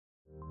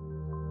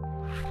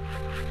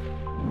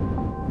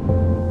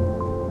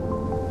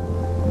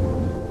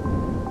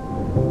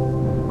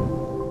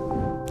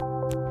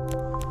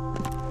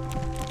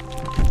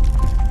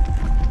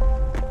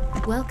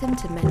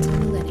Welcome to Mental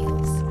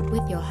Millennials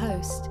with your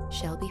host,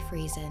 Shelby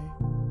Friesen.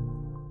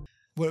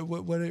 What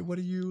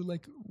are you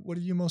like? What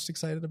are you most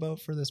excited about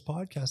for this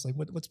podcast? Like,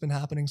 what's been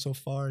happening so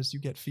far as you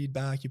get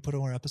feedback, you put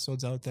more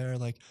episodes out there?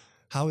 Like,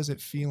 how is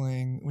it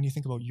feeling when you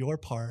think about your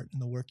part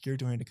and the work you're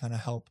doing to kind of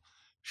help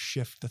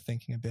shift the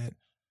thinking a bit?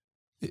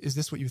 Is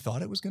this what you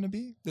thought it was going to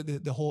be?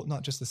 The whole,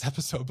 not just this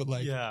episode, but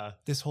like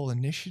this whole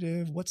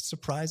initiative. What's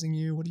surprising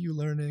you? What are you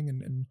learning?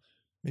 And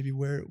maybe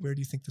where do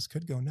you think this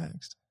could go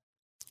next?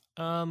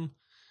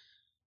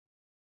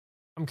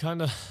 I'm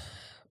kind of,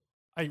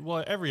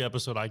 every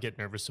episode I get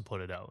nervous to put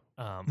it out.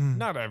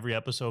 Not every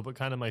episode, but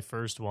kind of my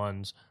first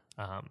ones.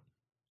 My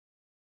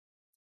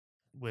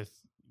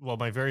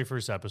very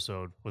first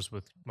episode was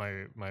with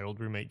my old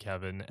roommate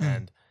Kevin,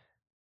 and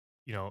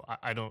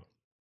I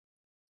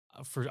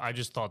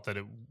just thought that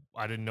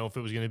I didn't know if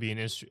it was going to be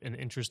an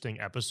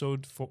interesting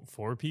episode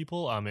for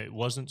people. It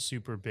wasn't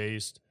super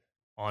based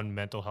on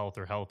mental health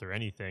or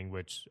anything,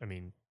 which, I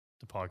mean,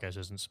 the podcast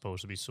isn't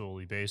supposed to be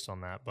solely based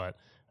on that, but,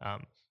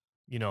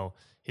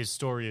 his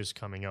story is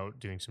coming out,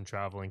 doing some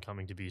traveling,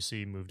 coming to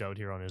BC, moved out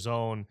here on his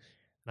own. And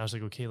I was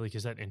like, okay, like,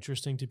 is that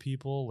interesting to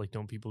people? Like,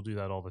 don't people do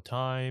that all the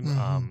time?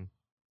 Mm-hmm.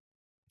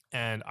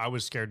 And I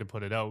was scared to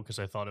put it out because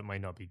I thought it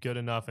might not be good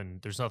enough.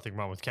 And there's nothing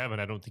wrong with Kevin.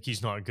 I don't think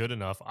he's not good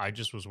enough. I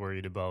just was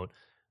worried about,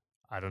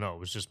 I don't know, it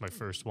was just my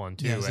first one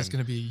too. Yeah, is this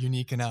going to be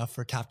unique enough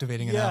or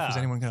captivating enough? Is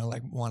anyone going to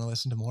like want to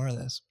listen to more of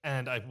this?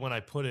 And when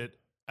I put it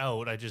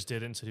out, I just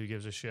did it and said, who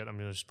gives a shit? I'm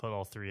going to just put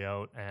all three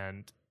out.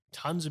 And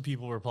tons of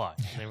people replied.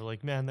 And they were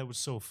like, man, that was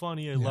so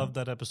funny. I loved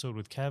that episode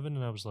with Kevin.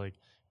 And I was like,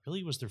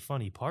 really? Was there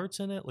funny parts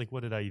in it? Like,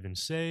 what did I even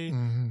say?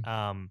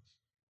 Mm-hmm.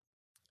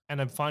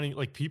 And I'm finding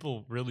like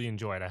people really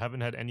enjoy it. I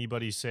haven't had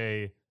anybody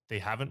say they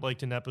haven't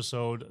liked an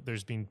episode.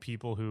 There's been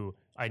people who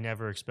I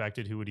never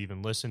expected who would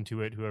even listen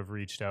to it, who have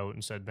reached out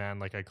and said, man,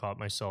 like I caught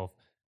myself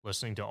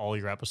listening to all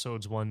your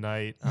episodes one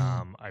night.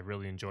 I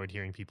really enjoyed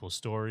hearing people's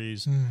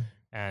stories.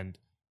 And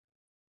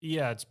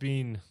yeah, it's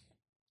been,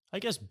 I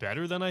guess,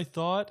 better than I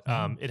thought.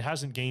 It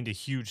hasn't gained a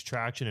huge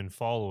traction and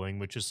following,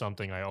 which is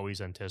something I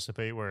always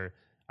anticipate where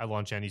I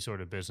launch any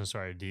sort of business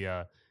or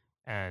idea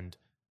and,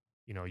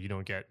 you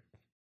don't get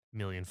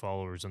million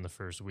followers in the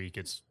first week.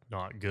 It's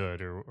not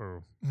good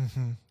or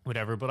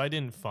whatever. But I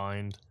didn't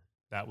find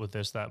that with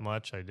this that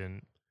much. I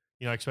didn't,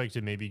 I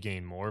expected maybe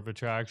gain more of a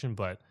traction,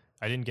 but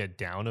I didn't get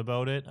down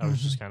about it. I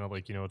was just kind of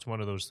like, it's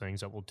one of those things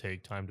that will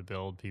take time to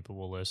build. People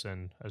will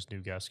listen as new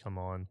guests come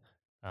on.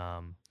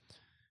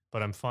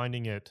 But I'm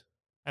finding it,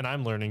 and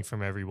I'm learning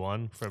from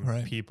everyone,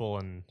 from people,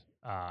 and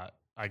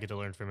I get to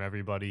learn from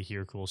everybody,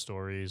 hear cool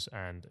stories,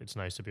 and it's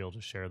nice to be able to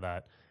share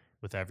that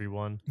with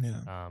everyone.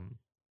 Yeah.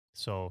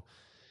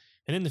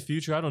 And in the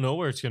future, I don't know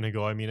where it's going to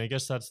go. I mean, I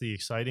guess that's the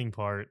exciting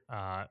part.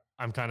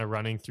 I'm kind of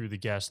running through the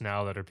guests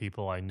now that are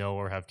people I know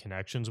or have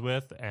connections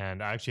with.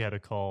 And I actually had a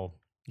call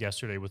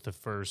yesterday with the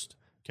first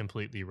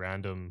completely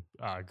random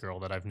girl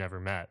that I've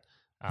never met.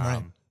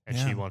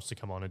 She wants to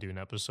come on and do an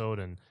episode.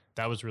 And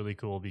that was really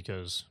cool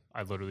because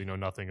I literally know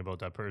nothing about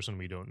that person.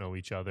 We don't know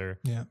each other.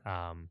 Yeah.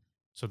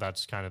 So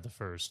that's kind of the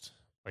first,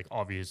 like,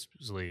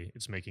 obviously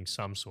it's making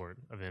some sort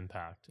of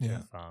impact. Yeah.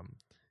 If,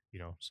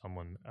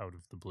 someone out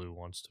of the blue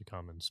wants to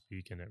come and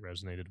speak and it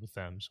resonated with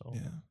them. So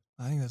yeah,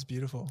 I think that's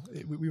beautiful.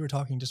 We were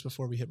talking just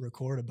before we hit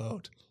record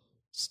about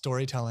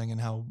storytelling and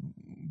how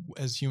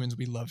as humans,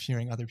 we love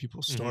hearing other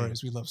people's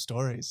stories. We love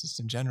stories just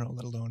in general,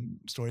 let alone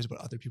stories about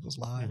other people's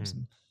lives.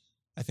 And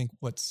I think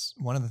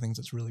one of the things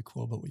that's really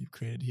cool about what you've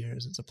created here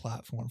is it's a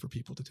platform for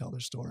people to tell their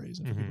stories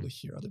and for people to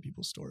hear other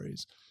people's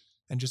stories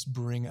and just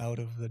bring out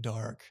of the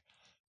dark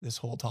this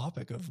whole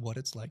topic of what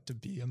it's like to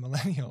be a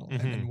millennial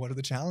and what are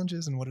the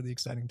challenges and what are the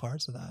exciting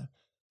parts of that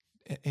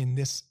in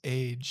this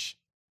age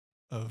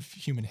of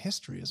human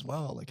history as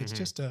well. Like it's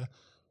just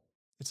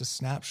it's a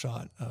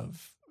snapshot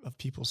of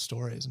people's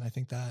stories. And I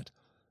think that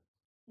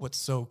what's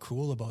so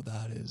cool about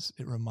that is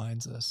it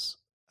reminds us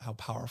how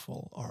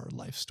powerful our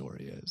life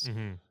story is.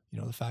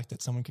 The fact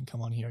that someone can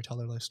come on here, tell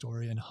their life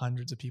story and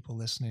hundreds of people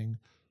listening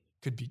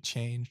could be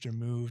changed or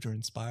moved or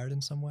inspired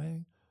in some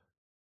way.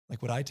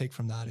 Like what I take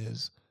from that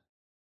is,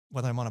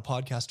 whether I'm on a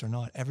podcast or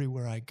not,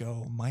 everywhere I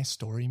go, my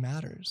story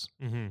matters.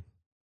 And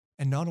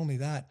not only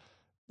that,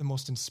 the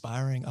most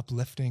inspiring,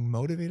 uplifting,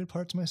 motivated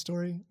parts of my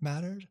story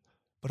mattered,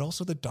 but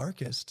also the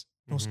darkest,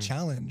 most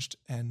challenged,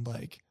 and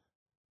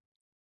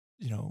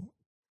the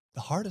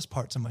hardest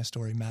parts of my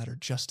story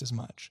mattered just as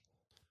much.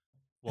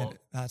 Well,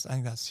 I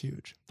think that's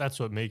huge. That's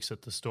what makes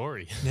it the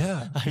story.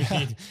 Yeah. I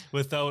mean,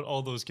 without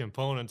all those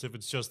components, if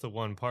it's just the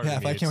one part. Yeah,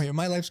 if I can't wait,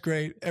 my life's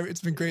great.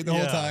 It's been great the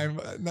whole time.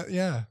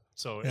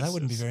 So that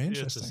wouldn't be very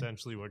interesting. It's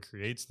essentially what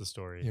creates the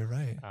story. You're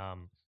right.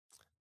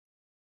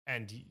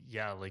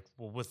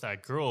 With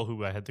that girl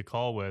who I had the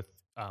call with,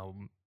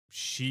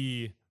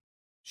 she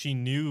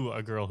knew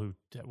a girl who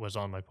was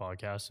on my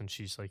podcast, and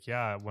she's like,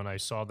 yeah, when I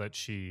saw that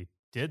she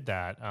did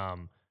that,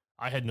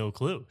 I had no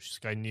clue. She's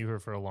like, I knew her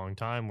for a long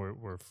time.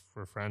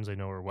 We're friends. I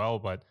know her well,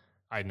 but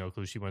I had no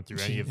clue she went through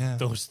any of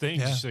those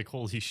things. Yeah. She's like,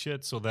 holy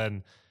shit. So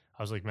then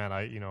I was like, man,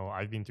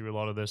 I've been through a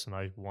lot of this and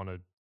I want to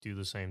do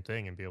the same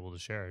thing and be able to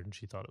share it. And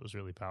she thought it was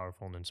really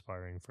powerful and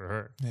inspiring for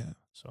her. Yeah.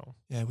 So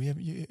Yeah,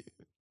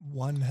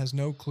 one has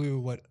no clue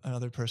what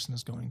another person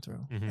is going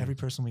through. Mhm. Every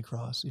person we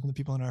cross, even the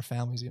people in our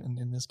families, and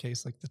in this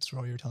case, like the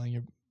story you're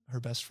telling her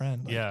best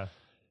friend. Like, yeah,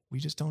 we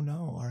just don't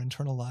know. Our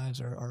internal lives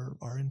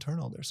are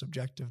internal. They're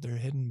subjective. They're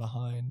hidden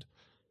behind,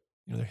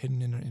 they're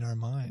hidden in our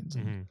minds.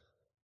 And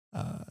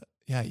Mhm.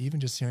 yeah, even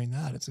just hearing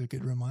that, it's a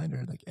good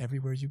reminder. Like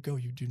everywhere you go,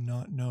 you do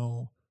not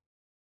know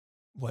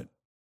what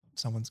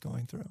someone's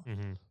going through.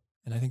 Mhm.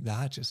 And I think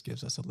that just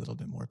gives us a little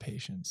bit more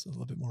patience, a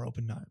little bit more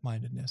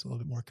open-mindedness, a little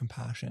bit more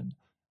compassion.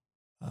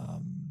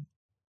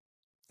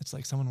 It's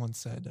like someone once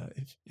said,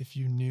 if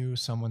you knew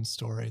someone's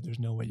story, there's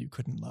no way you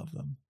couldn't love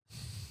them.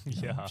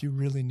 Yeah. If you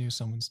really knew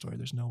someone's story,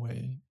 there's no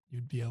way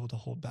you'd be able to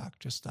hold back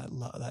just that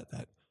love,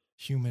 that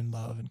human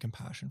love and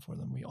compassion for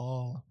them. We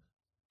all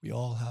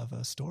have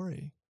a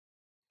story.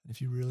 And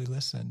if you really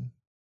listen,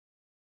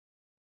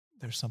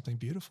 there's something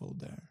beautiful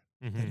there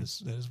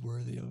Mhm. that is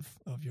worthy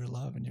of your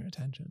love and your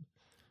attention.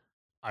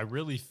 I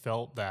really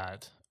felt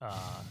that.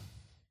 What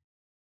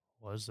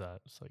was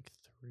that? It's like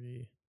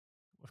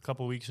a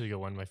couple weeks ago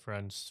when my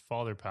friend's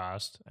father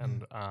passed,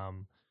 and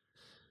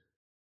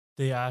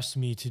they asked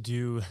me to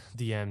do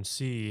the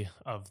MC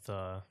of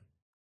the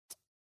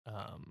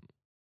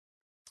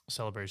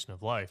celebration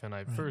of life. And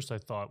at first I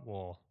thought,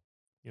 well,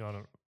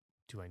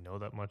 do I know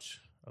that much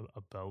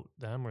about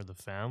them or the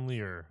family,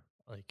 or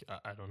like,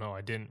 I don't know.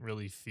 I didn't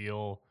really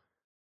feel,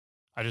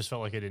 I just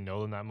felt like I didn't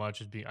know them that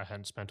much. I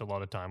hadn't spent a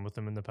lot of time with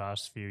them in the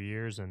past few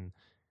years. And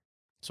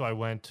so I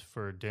went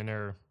for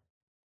dinner.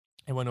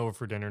 I went over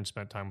for dinner and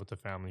spent time with the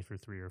family for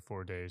 3 or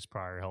 4 days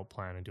prior, help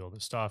plan and do all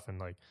this stuff. And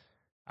like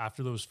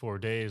after those 4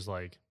 days,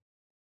 like,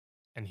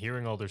 and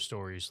hearing all their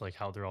stories, like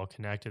how they're all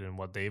connected and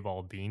what they've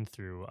all been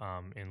through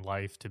in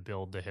life to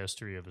build the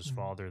history of his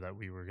father that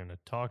we were going to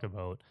talk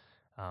about.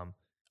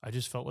 I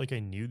just felt like I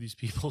knew these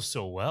people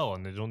so well,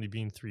 and it'd only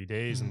been 3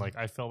 days, and like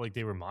I felt like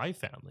they were my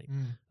family.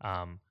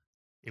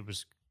 It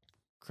was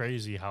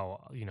crazy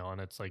how,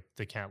 and it's like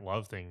the can't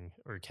love thing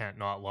or can't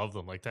not love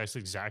them. Like that's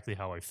exactly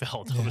how I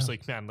felt. I was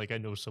like, man, like I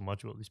know so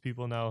much about these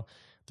people now.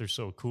 They're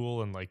so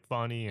cool and like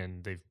funny,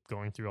 and they've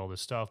going through all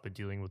this stuff, but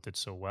dealing with it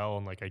so well.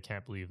 And like, I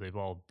can't believe they've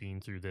all been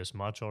through this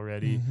much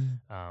already.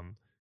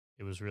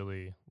 It was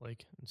really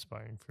like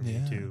inspiring for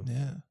me too,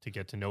 to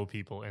get to know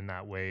people in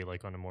that way,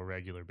 like on a more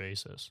regular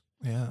basis.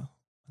 Yeah.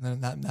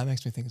 And then that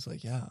makes me think, it's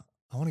like, yeah,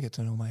 I want to get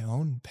to know my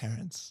own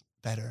parents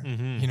better,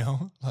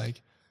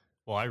 like.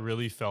 Well, I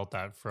really felt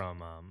that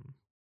from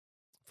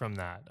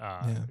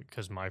that,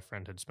 because my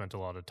friend had spent a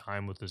lot of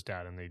time with his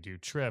dad, and they do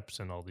trips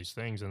and all these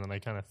things. And then I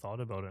kind of thought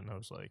about it, and I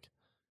was like,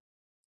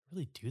 I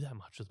really do that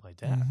much with my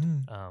dad.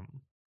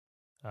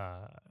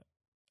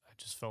 I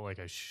just felt like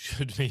I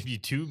should maybe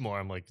do more.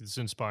 I'm like, it's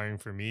inspiring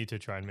for me to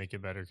try and make a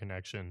better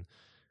connection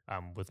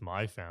with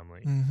my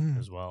family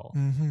as well.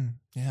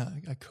 Yeah,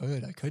 I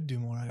could do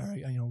more.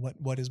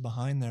 What is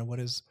behind there? What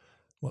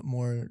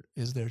more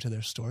is there to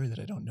their story that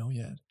I don't know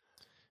yet?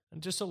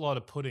 And just a lot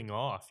of putting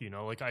off,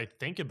 like I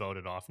think about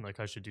it often,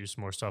 like I should do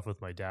some more stuff with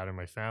my dad or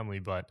my family,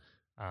 but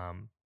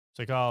it's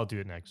like, oh, I'll do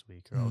it next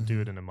week, or I'll do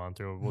it in a month,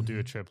 or we'll do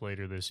a trip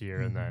later this year.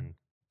 And then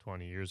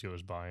 20 years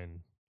goes by and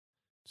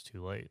it's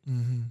too late.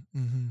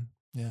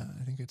 Yeah,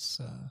 I think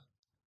it's,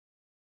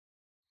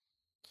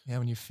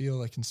 when you feel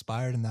like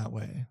inspired in that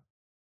way,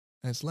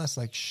 and it's less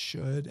like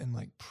should and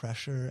like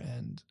pressure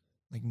and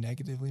like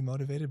negatively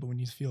motivated, but when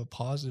you feel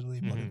positively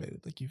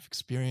motivated, like you've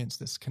experienced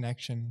this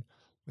connection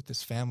with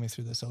this family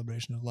through the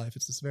celebration of life,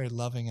 it's this very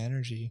loving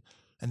energy,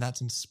 and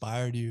that's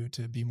inspired you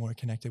to be more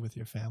connected with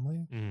your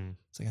family.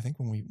 It's like, I think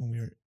when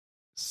we're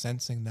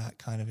sensing that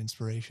kind of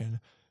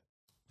inspiration,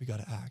 we got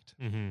to act.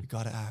 We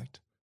got to act,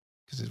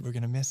 because we're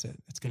going to miss it.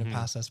 It's going to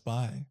pass us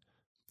by.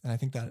 And I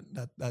think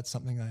that's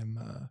something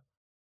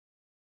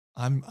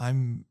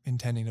I'm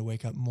intending to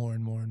wake up more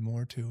and more and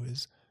more to,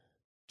 is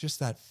just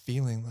that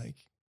feeling,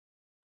 like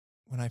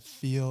when I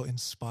feel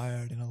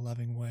inspired in a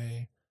loving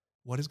way,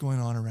 what is going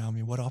on around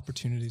me? What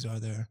opportunities are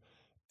there?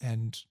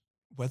 And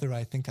whether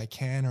I think I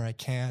can or I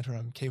can't, or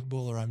I'm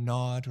capable or I'm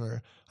not,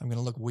 or I'm going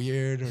to look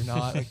weird or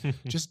not, like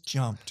just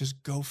jump,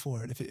 just go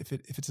for it. If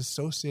it's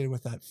associated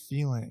with that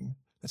feeling,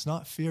 it's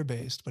not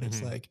fear-based, but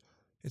it's like,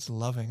 it's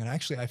loving. And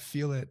actually I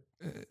feel it,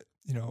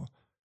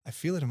 I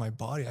feel it in my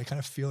body. I kind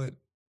of feel it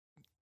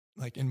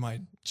like in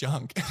my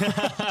junk.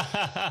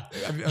 I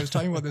was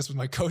talking about this with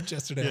my coach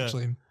yesterday,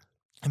 actually.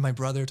 And my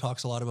brother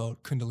talks a lot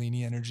about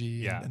Kundalini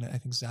energy. And I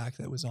think Zach,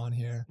 that was on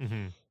here,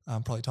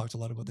 probably talked a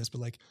lot about this, but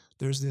like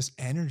there's this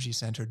energy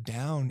center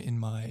down in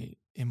my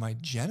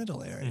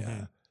genital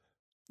area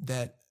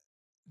that,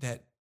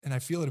 and I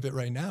feel it a bit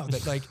right now,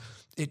 that like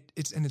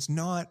it's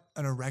not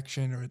an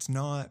erection, or it's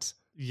not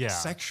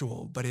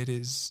sexual, but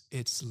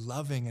it's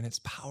loving and it's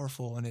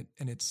powerful, and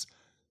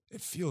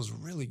it feels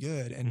really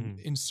good. And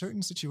in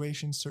certain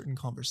situations, certain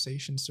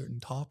conversations,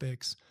 certain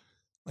topics,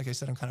 like I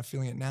said, I'm kind of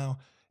feeling it now.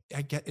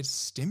 It's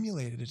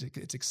stimulated.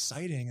 It's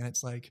exciting. And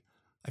it's like,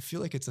 I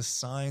feel like it's a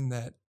sign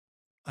that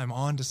I'm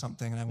on to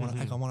something and I want to,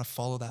 like, I want to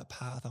follow that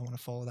path. I want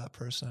to follow that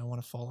person. I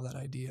want to follow that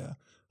idea.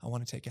 I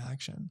want to take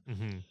action.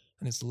 Mhm.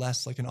 And it's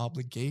less like an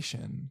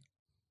obligation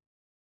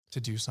to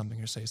do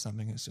something or say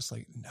something. It's just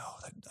like, no,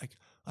 that, like,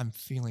 I'm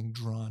feeling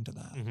drawn to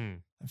that.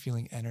 Mhm. I'm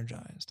feeling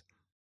energized.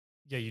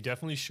 Yeah, you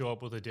definitely show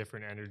up with a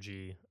different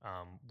energy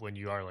when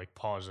you are like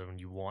positive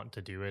and you want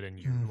to do it and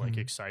you're like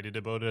excited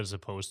about it, as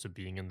opposed to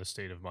being in the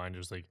state of mind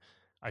just like,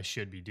 I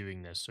should be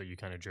doing this. So you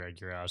kind of drag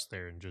your ass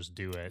there and just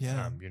do it.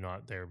 Yeah. You're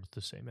not there with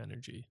the same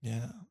energy.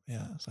 Yeah.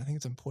 Yeah. So I think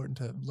it's important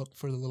to look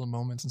for the little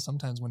moments. And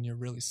sometimes when you're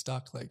really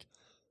stuck, like,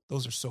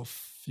 those are so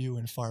few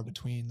and far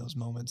between, those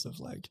moments of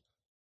like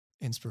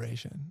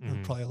inspiration.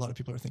 Mhm. Probably a lot of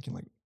people are thinking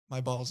like, my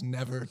balls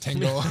never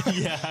tingle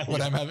Yeah, when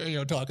yeah. I'm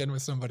having, talking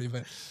with somebody,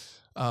 but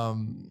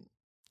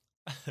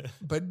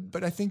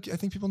I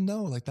think people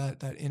know like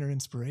that inner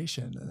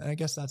inspiration. And I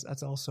guess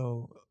that's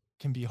also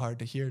can be hard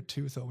to hear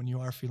too. So when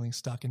you are feeling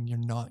stuck and you're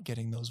not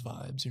getting those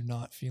vibes, you're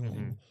not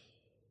feeling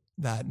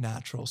that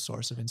natural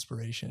source of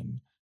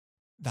inspiration,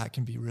 that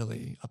can be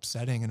really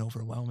upsetting and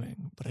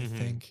overwhelming. But I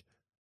think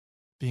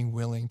being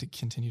willing to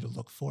continue to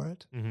look for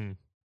it, and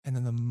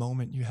then the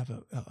moment you have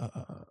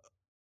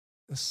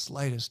the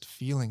slightest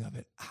feeling of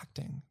it,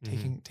 acting,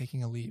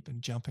 taking a leap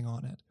and jumping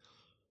on it,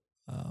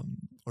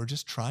 or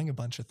just trying a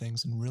bunch of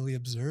things and really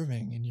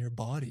observing in your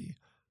body,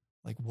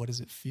 like, what does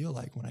it feel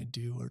like when I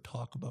do or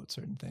talk about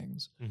certain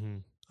things?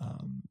 And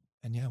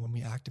yeah, when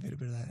we activate a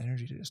bit of that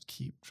energy to just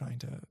keep trying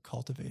to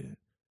cultivate it,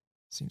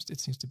 it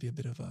seems to be a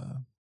bit of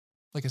a,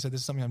 like I said,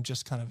 this is something I'm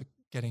just kind of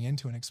getting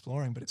into and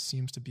exploring, but it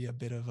seems to be a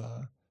bit of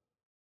a,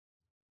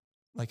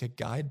 like a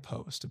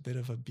guidepost, a bit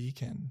of a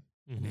beacon,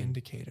 an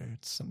indicator.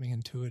 It's something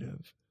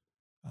intuitive.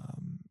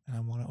 And I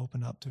want to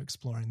open up to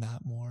exploring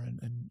that more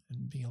and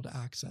being able to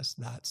access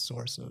that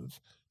source of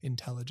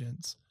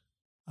intelligence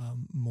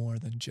more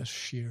than just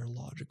sheer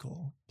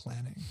logical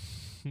planning.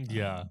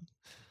 Yeah.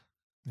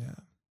 Yeah.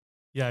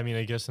 Yeah. I mean,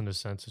 I guess in a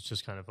sense, it's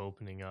just kind of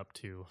opening up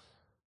to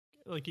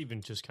like,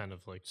 even just kind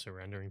of like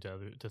surrendering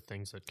to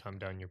things that come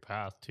down your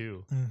path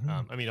too.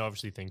 I mean,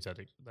 obviously things that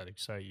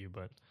excite you,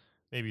 but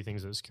maybe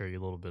things that scare you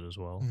a little bit as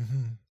well.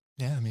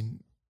 Yeah. I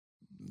mean,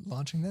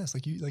 launching this,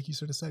 like you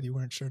sort of said, you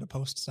weren't sure to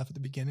post stuff at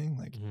the beginning.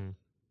 Like,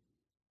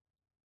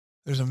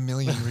 there's a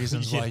million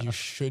reasons why you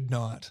should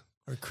not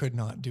or could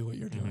not do what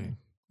you're doing.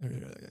 Or,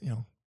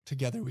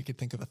 together we could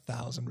think of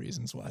 1,000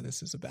 reasons why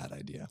this is a bad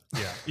idea.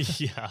 Yeah.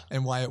 Yeah.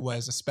 And why it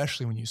was,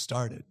 especially when you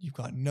started. You've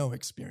got no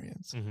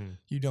experience.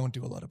 You don't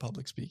do a lot of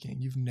public speaking.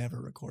 You've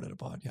never recorded a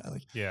podcast.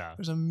 Like, Yeah.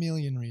 there's a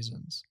million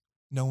reasons.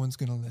 No one's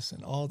going to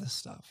listen, all this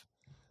stuff.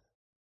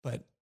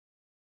 But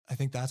I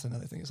think that's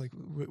another thing. It's like,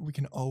 we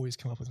can always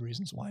come up with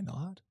reasons why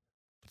not.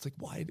 It's like,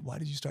 why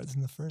did you start this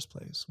in the first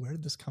place? Where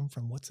did this come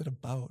from? What's it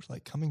about?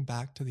 Like, coming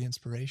back to the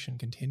inspiration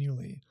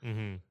continually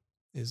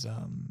is,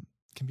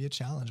 can be a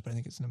challenge, but I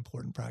think it's an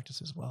important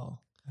practice as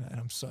well. And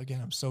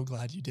I'm so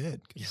glad you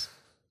did, because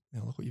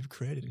look what you've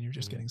created and you're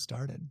just getting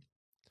started.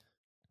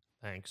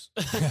 Thanks.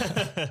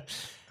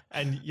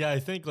 And yeah, I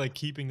think like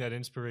keeping that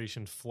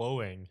inspiration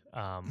flowing,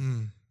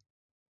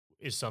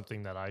 is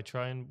something that I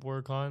try and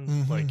work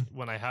on. Like,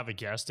 when I have a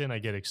guest in, I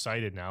get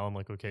excited now. I'm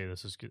like, okay,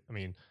 this is good. I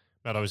mean,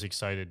 not always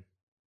excited.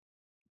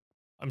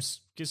 I'm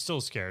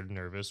still scared and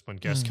nervous when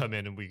guests come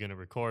in and we're going to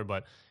record,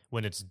 but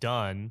when it's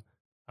done,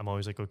 I'm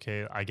always like,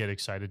 okay, I get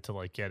excited to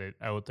like get it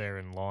out there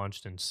and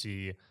launched and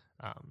see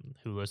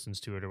who listens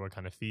to it or what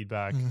kind of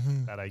feedback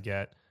that I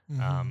get.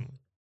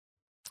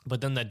 But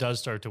then that does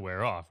start to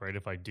wear off, right?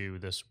 If I do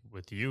this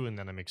with you and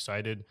then I'm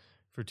excited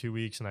for 2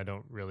 weeks and I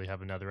don't really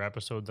have another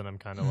episode, then I'm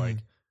kind of like,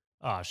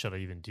 should I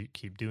even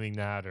keep doing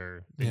that?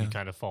 Or then you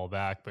kind of fall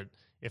back. But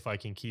if I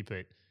can keep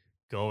it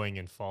going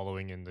and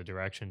following in the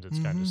directions it's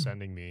kind of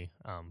sending me,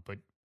 but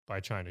by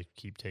trying to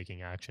keep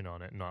taking action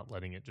on it and not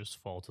letting it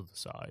just fall to the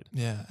side.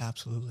 Yeah,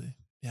 absolutely.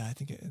 Yeah, I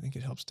think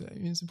it helps to. I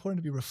mean, it's important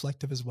to be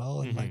reflective as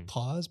well and like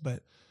pause,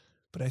 but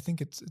I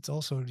think it's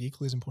also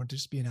equally as important to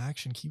just be in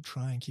action, keep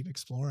trying, keep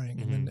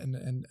exploring,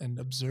 and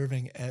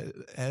observing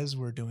as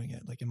we're doing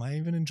it. Like, am I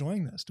even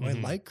enjoying this? Do I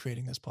like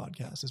creating this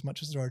podcast as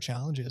much as there are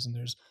challenges and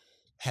there's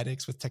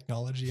headaches with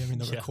technology? I mean,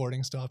 the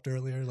recording stopped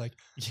earlier. Like,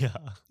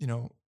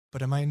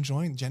 but am I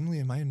enjoying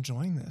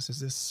this? Is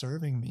this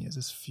serving me? Is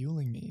this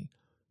fueling me?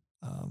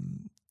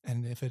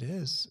 And if it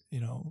is,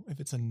 if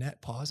it's a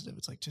net positive,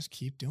 it's like, just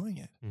keep doing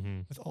it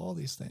with all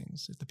these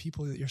things. If the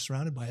people that you're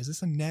surrounded by, is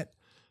this a net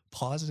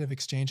positive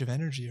exchange of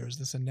energy, or is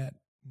this a net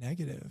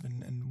negative?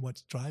 And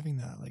what's driving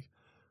that? Like,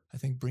 I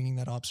think bringing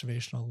that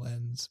observational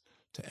lens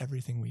to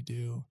everything we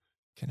do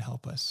can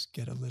help us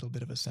get a little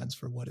bit of a sense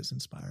for what is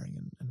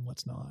inspiring and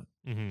what's not.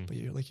 But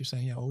like you're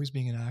saying, always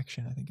being in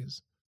action, I think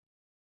is,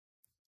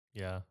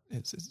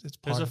 it's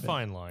part There's a of it.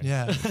 fine line.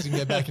 Yeah, you can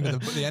get back into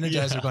the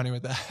Energizer Bunny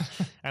with that.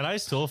 And I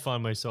still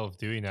find myself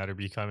doing that, or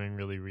becoming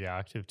really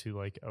reactive to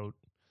like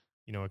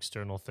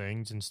external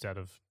things instead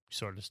of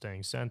sort of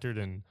staying centered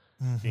and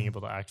being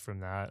able to act from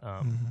that.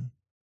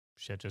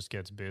 Shit just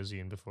gets busy,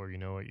 and before you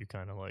know it, you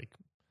kind of like,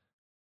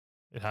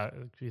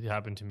 it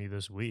happened to me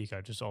this week.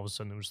 I just, all of a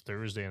sudden, it was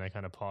Thursday and I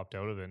kind of popped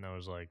out of it and I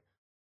was like,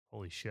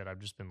 holy shit, I've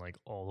just been like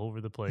all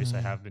over the place. I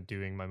Mm. have been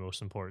doing my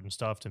most important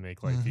stuff to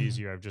make life Mhm.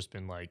 easier. I've just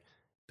been like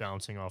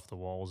bouncing off the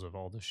walls of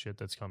all the shit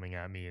that's coming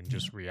at me and Yeah.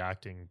 just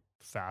reacting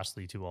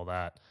fastly to all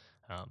that.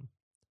 Um,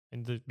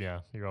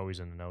 yeah, you're always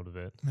in and out of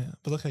it. Yeah.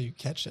 But look how you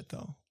catch it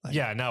though. Like,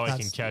 Yeah, now I can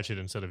that's- catch it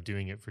instead of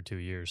doing it for 2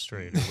 years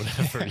straight or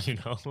whatever, you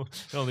know.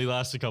 It only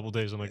lasts a couple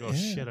days. I'm like, oh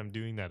Yeah. shit, I'm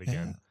doing that Yeah.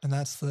 again. And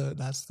that's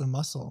the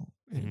muscle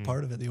Mhm.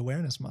 part of it, the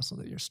awareness muscle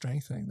that you're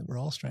strengthening, that we're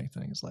all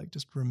strengthening, is like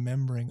just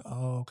remembering,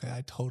 oh, okay,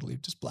 I totally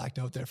just blacked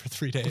out there for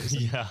 3 days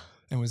and, Yeah.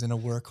 and was in a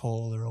work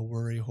hole or a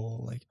worry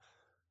hole. Like,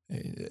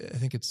 I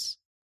think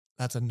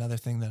that's another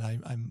thing that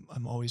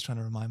I'm always trying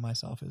to remind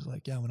myself is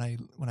like, yeah, when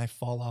I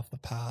fall off the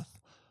path,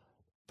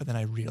 but then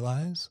I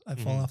realize I've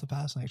fallen Mhm. off the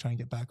path and I try and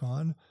get back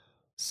on,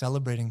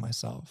 celebrating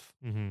myself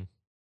Mm-hmm.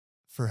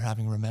 for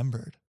having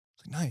remembered.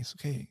 It's like, nice,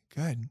 okay,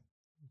 good.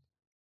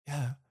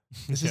 Yeah.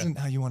 This Yeah. isn't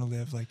how you want to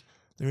live. Like,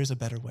 there is a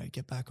better way.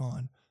 Get back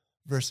on.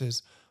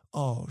 Versus,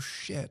 oh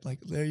shit, like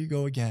there you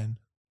go again.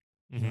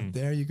 You know, Mhm.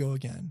 there you go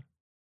again.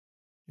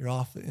 You're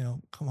off,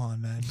 come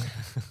on, man. Like,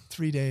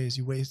 3 days,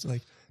 you wasted,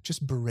 like,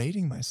 just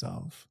berating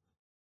myself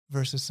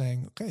versus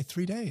saying, okay,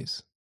 3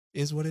 days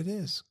is what it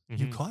is.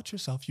 You Mhm. caught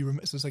yourself. So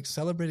it's like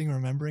celebrating and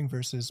remembering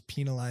versus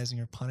penalizing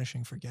or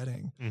punishing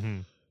forgetting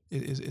Mm-hmm.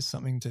 is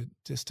something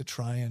to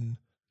try and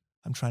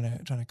I'm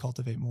trying to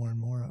cultivate more and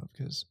more of,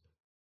 because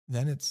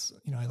then it's,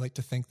 I like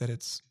to think that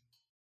it's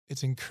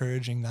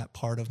encouraging that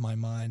part of my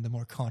mind, the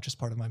more conscious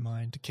part of my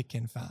mind, to kick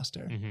in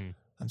faster. Mm-hmm.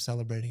 I'm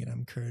celebrating it. I'm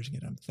encouraging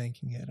it. I'm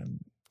thanking it.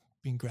 I'm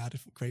being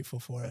grateful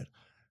for it.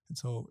 And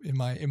so in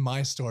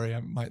my story,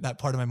 that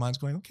part of my mind's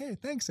going, okay,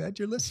 thanks, Ed,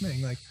 you're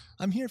listening. Like,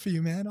 I'm here for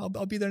you, man. I'll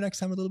be there next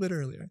time a little bit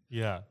earlier.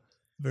 Yeah.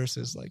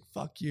 Versus like,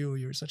 fuck you,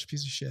 you're such a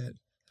piece of shit.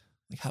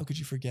 Like, how could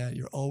you forget?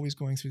 You're always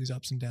going through these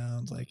ups and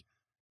downs. Like,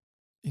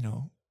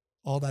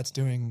 all that's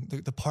doing,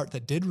 the part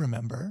that did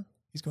remember,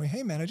 he's going,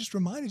 hey man, I just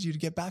reminded you to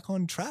get back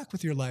on track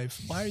with your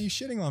life. Why are you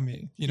shitting on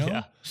me?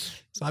 Yeah.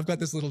 So I've got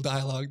this little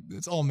dialogue.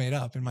 It's all made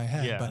up in my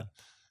head, Yeah. but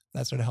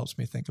that sort of helps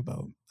me think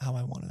about how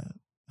I want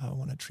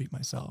to treat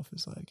myself.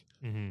 Is like,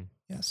 Mm-hmm.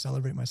 yeah,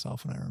 celebrate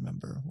myself when I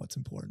remember what's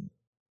important,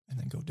 and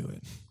then go do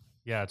it.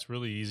 Yeah, it's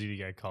really easy to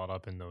get caught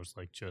up in those,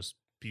 like, just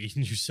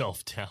beating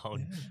yourself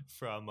down Yeah.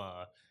 from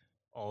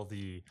all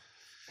the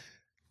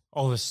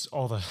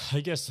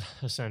I guess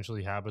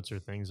essentially habits or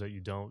things that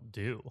you don't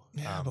do.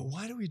 Yeah, but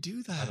why do we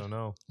do that? I don't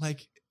know.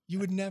 Like, you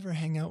would never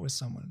hang out with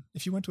someone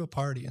if you went to a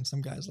party and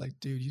some guy's like,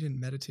 dude, you didn't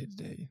meditate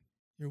today,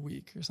 you're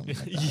weak, or something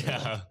like that. Or Yeah,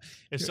 like,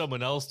 if you're-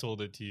 someone else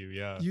told it to you,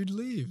 yeah. you'd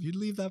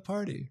leave that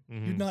party.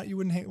 Mhm. You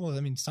wouldn't hang. Well,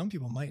 I mean, some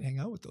people might hang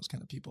out with those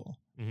kind of people.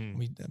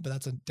 Mhm. But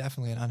that's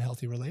definitely an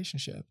unhealthy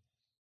relationship.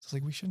 So it's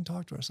like, we shouldn't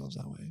talk to ourselves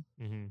that way.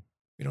 Mhm.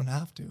 We don't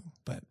have to,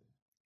 but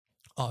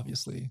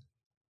obviously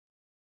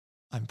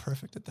I'm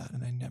perfect at that,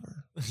 and I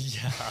never.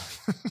 Yeah.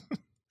 Well,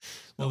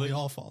 Well, we they-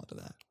 all fall into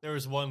that. There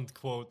was one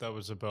quote that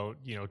was about,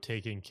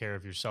 taking care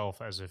of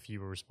yourself as if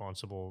you were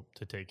responsible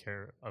to take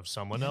care of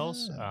someone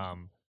else. Yeah.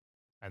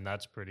 And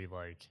that's pretty,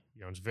 like,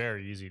 it's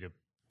very easy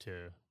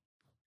to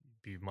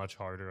be much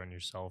harder on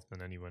yourself than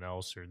anyone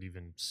else, or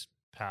even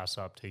pass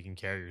up taking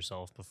care of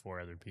yourself before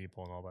other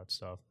people and all that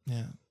stuff.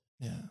 Yeah.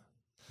 Yeah.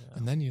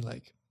 And then you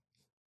like,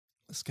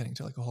 it's getting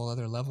to like a whole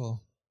other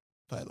level.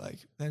 But like,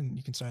 then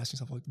you can start asking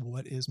yourself, like,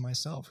 what is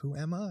myself? Who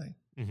am I?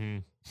 Mm-hmm.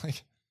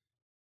 Like,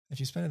 if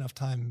you spend enough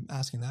time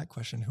asking that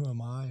question, who am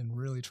I? And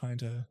really trying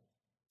to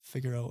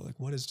figure out like,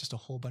 what is just a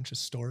whole bunch of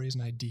stories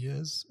and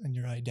ideas and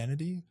your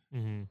identity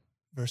Mm-hmm.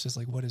 versus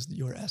like, what is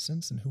your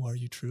essence and who are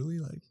you truly?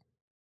 Like,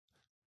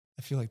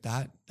 I feel like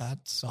that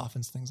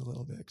softens things a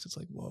little bit, because it's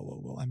like,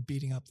 whoa, I'm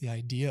beating up the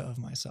idea of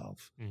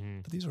myself.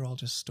 Mm-hmm. But these are all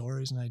just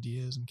stories and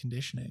ideas and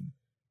conditioning.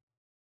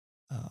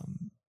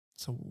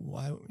 So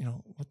why,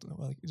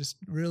 like, just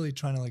really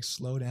trying to like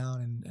slow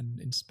down and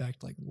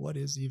inspect like, what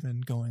is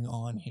even going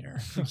on here?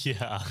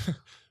 Yeah.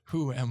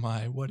 Who am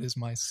I? What is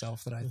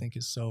myself that I think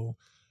is so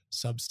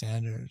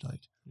substandard?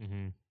 Like,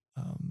 Mm-hmm.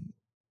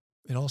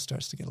 it all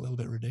starts to get a little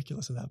bit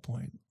ridiculous at that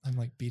point. I'm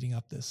like beating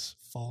up this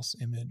false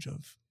image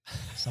of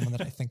someone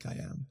that I think I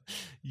am.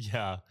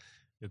 Yeah.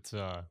 It's,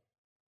 I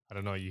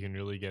don't know. You can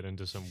really get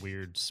into some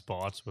weird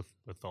spots with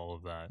all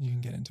of that. You can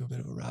get into a bit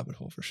of a rabbit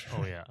hole for sure.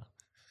 Oh yeah.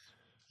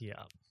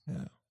 Yeah.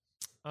 Yeah.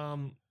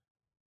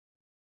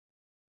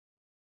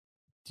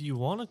 Do you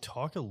want to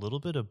talk a little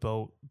bit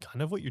about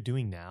kind of what you're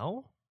doing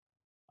now?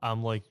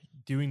 Like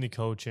doing the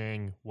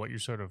coaching, what you're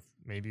sort of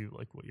maybe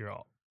like what you're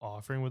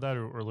offering with that,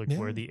 or like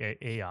where Yeah. the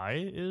AI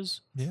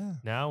is Yeah.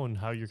 now, and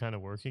how you're kind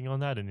of working on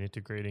that and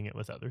integrating it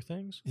with other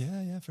things.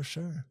 Yeah, for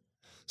sure.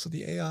 So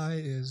the AI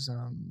is,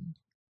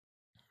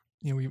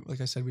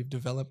 like I said, we've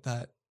developed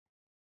that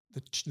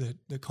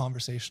the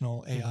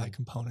conversational AI Mhm.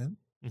 component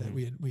that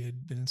Mhm. we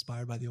had been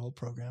inspired by the old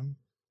program,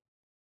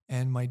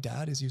 and my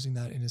dad is using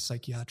that in his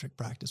psychiatric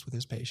practice with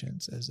his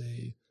patients as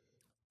a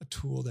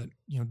tool that,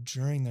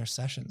 during their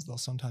sessions they'll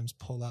sometimes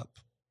pull up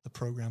the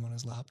program on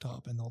his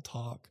laptop and they'll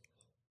talk,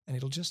 and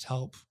it'll just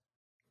help.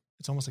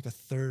 It's almost like a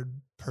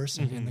third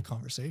person in the Mhm.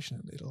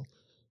 conversation. It'll,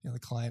 the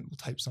client will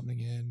type something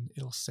in,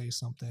 it'll say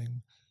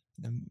something, and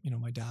And then, you know,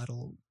 my dad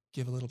will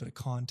give a little bit of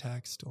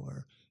context,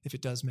 or if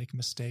it does make a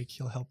mistake,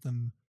 he'll help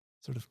them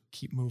sort of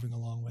keep moving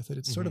along with it.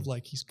 It's sort of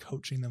like he's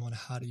coaching them on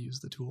how to use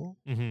the tool.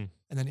 And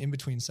then in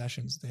between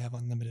sessions, they have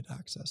unlimited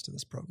access to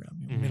this program.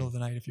 You know, middle of the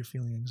night, if you're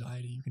feeling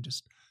anxiety, you can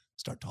just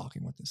start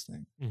talking with this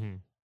thing.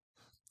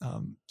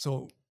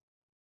 So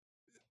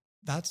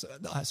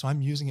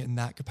I'm using it in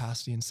that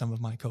capacity in some of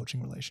my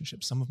coaching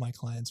relationships. Some of my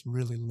clients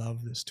really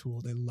love this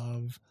tool. They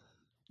love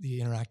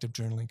the interactive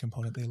journaling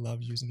component. They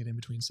love using it in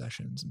between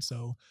sessions. And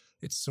so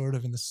it's sort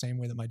of in the same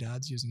way that my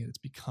dad's using it. It's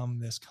become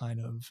this kind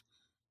of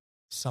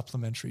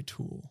supplementary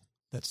tool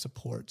that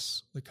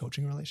supports the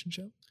coaching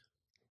relationship.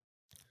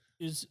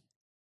 Is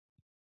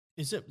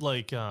it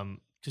like,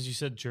 because you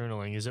said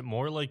journaling, is it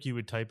more like you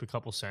would type a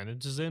couple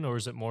sentences in, or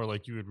is it more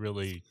like you would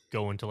really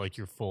go into like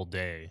your full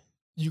day?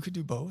 You could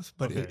do both,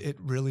 but it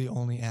really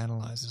only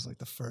analyzes like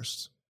the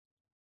first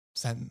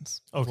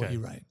sentence of what you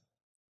write.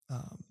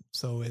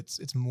 So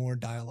it's more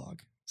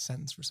dialogue,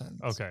 sentence for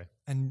sentence. Okay.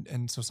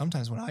 And so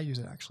sometimes when I use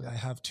it, actually, I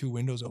have two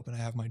windows open. I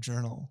have my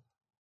journal,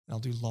 and I'll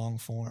do long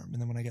form.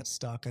 And then when I get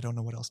stuck, I don't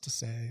know what else to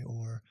say,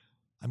 or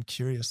I'm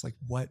curious, like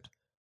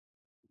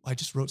I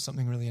just wrote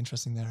something really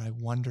interesting there. I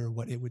wonder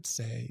what it would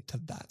say to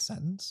that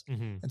sentence.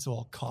 And so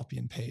I'll copy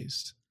and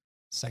paste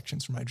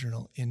sections from my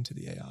journal into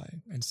the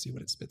AI and see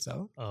what it spits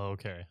out. Oh,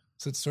 okay.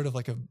 So it's sort of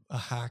like a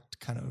hacked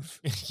kind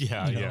of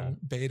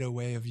beta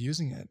way of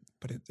using it,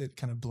 but it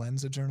kind of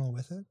blends a journal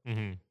with it.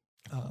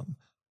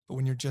 But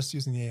when you're just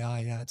using the AI,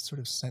 it's sort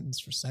of sentence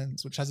for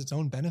sentence, which has its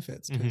own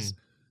benefits, because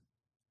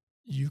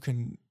you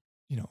can,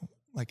 you know,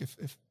 like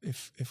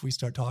if we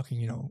start talking,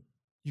 you know,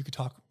 you could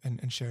talk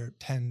and share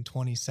 10,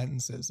 20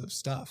 sentences of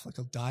stuff, like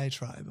a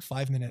diatribe, a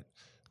 5-minute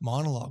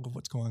monologue of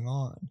what's going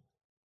on.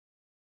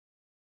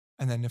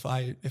 And then if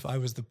I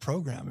was the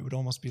program, it would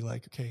almost be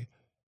like, okay,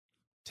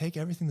 take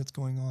everything that's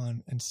going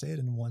on and say it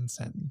in one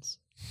sentence.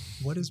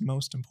 What is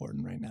most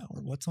important right now?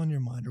 Or what's on your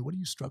mind? Or what are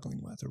you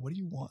struggling with? Or what do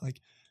you want? Like,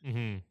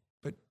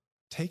 but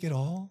take it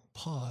all,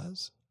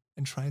 pause,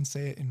 and try and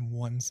say it in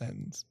one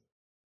sentence.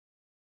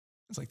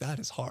 It's like, that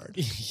is hard.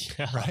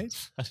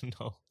 Right? I don't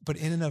know. But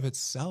in and of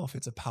itself,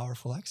 it's a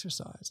powerful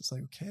exercise. It's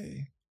like,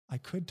 okay, I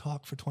could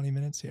talk for 20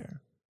 minutes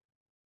here,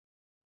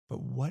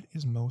 but what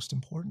is most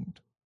important?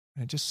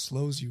 And it just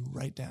slows you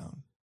right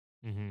down.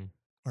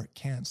 Or it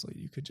can slow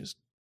you. You could just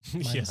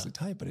mindlessly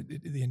type, but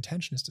the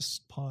intention is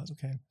to pause.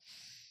 Okay,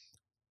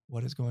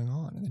 what is going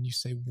on? And then you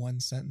say one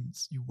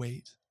sentence, you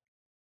wait.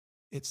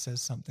 It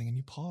says something and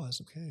you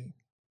pause. Okay,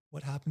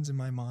 what happens in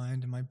my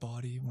mind and my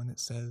body when it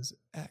says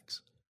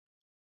X?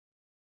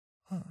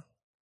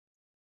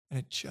 And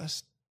it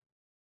just,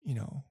 you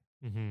know,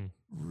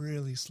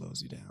 really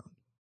slows you down.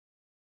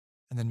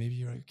 And then maybe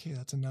you're like, okay,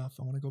 that's enough.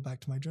 I want to go back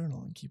to my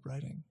journal and keep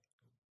writing.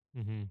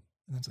 And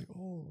then it's like,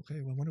 oh,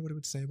 okay, well, I wonder what it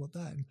would say about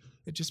that. And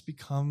it just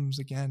becomes,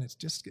 again, it's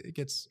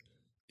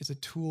a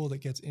tool that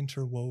gets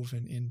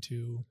interwoven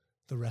into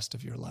the rest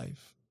of your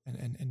life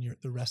and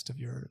the rest of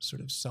your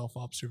sort of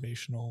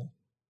self-observational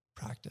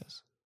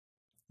practice.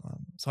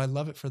 So I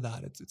love it for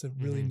that. It's a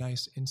really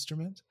nice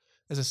instrument.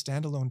 As a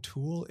standalone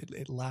tool,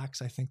 it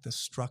lacks, I think, the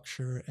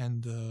structure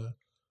and the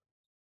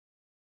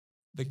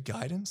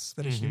guidance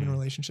that a human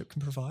relationship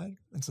can provide.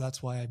 And so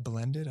that's why I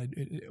blend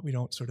it. We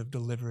don't sort of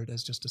deliver it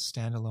as just a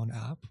standalone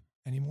app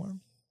anymore.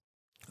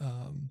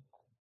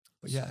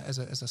 But yeah, as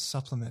a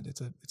supplement,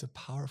 it's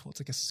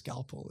like a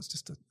scalpel. It's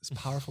just this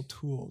powerful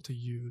tool to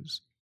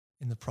use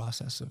in the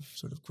process of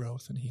sort of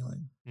growth and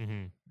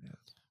healing.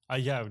 I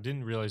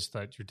didn't realize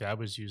that your dad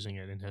was using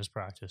it in his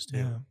practice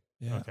too.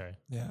 Yeah. Okay.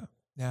 Yeah.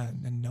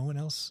 And no one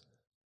else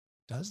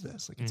does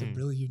this. Like, it's a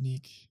really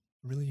unique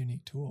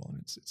tool, and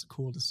it's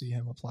cool to see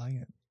him applying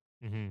it.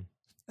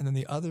 And then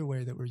the other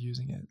way that we're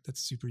using it that's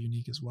super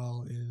unique as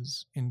well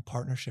is in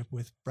partnership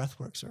with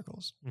breathwork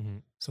circles.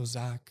 So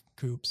Zach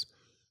Coops,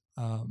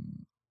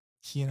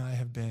 he and I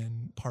have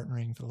been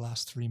partnering for the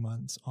last 3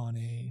 months on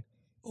a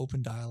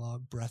open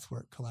dialogue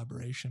breathwork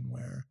collaboration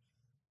where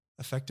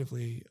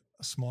effectively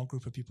a small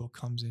group of people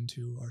comes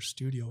into our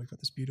studio. We've got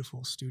this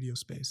beautiful studio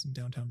space in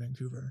downtown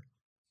Vancouver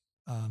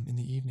in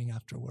the evening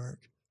after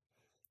work.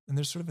 And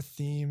there's sort of a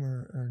theme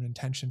or an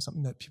intention,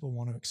 something that people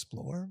want to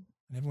explore.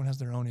 And everyone has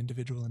their own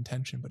individual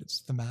intention, but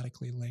it's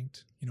thematically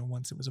linked. You know,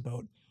 once it was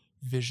about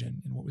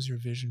vision and what was your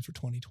vision for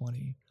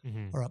 2020.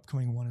 Our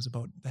upcoming one is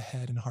about the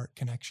head and heart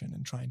connection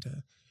and trying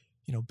to,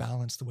 you know,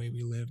 balance the way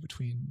we live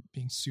between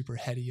being super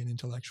heady and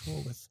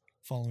intellectual with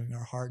following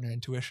our heart and our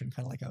intuition,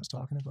 kind of like I was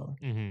talking about.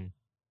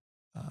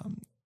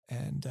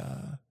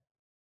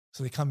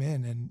 So they come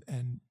in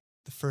and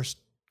the first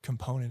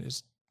component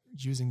is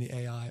using the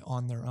AI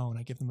on their own.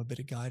 I give them a bit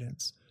of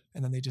guidance,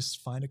 and then they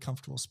just find a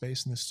comfortable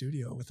space in the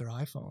studio with their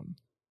iPhone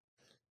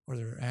or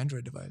their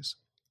Android device,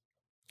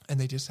 and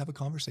they just have a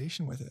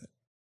conversation with it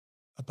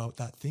about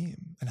that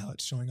theme and how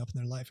it's showing up in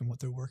their life and what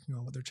they're working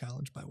on, what they're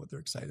challenged by, what they're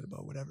excited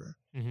about, whatever.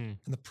 And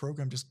the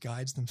program just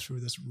guides them through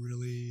this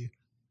really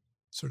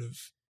sort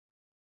of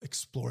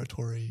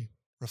exploratory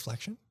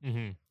reflection.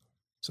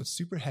 So it's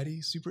super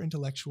heady, super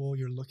intellectual.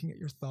 You're looking at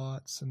your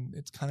thoughts, and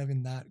it's kind of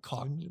in that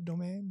cognitive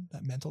domain,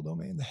 that mental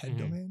domain, the head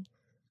domain.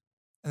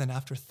 And then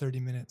after 30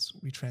 minutes,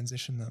 we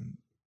transition them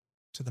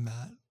to the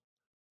mat,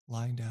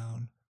 lying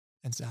down,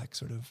 and Zach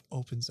sort of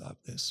opens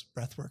up this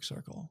breathwork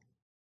circle.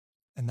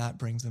 And that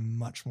brings them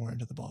much more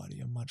into the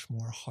body, a much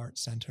more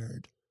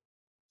heart-centered,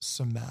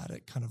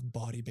 somatic kind of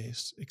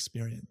body-based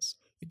experience.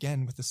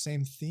 Again, with the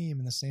same theme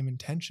and the same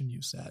intention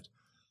you set,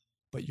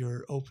 but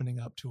you're opening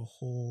up to a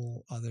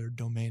whole other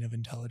domain of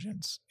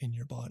intelligence in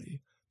your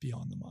body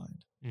beyond the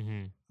mind.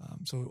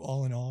 So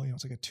all in all,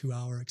 it's like a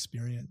 2-hour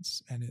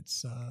experience, and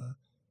it's, the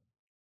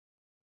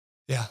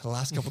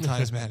last couple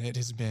times, man, it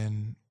has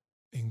been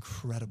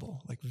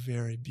incredible, like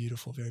very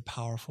beautiful, very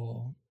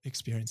powerful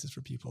experiences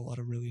for people. A lot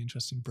of really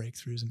interesting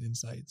breakthroughs and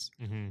insights.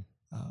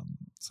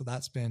 So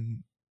that's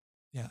been,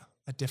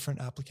 a different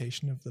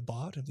application of the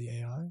bot, of the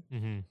AI.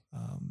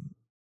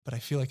 But I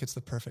feel like it's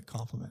the perfect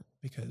complement,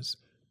 because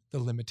the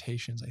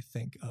limitations, I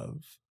think,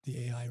 of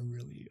the AI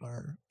really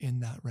are in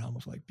that realm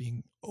of like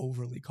being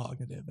overly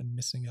cognitive and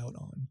missing out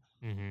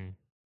on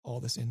all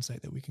this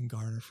insight that we can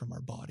garner from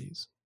our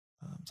bodies.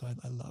 So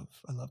I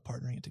love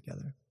partnering it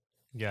together.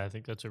 Yeah, I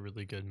think that's a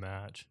really good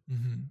match.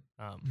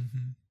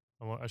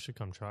 I should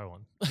come try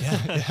one.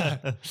 Yeah.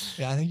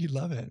 I think you'd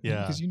love it.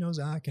 Yeah. Because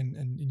Zach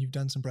and you've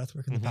done some breath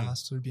work in the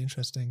past, so it'd be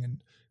interesting.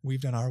 And we've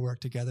done our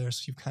work together,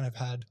 so you've kind of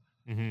had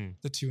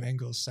the two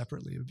angles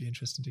separately. It would be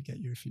interesting to get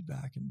your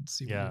feedback and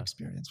see what you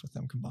experience with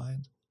them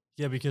combined.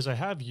 Yeah, because I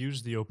have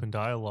used the Open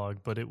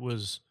Dialogue, but it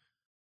was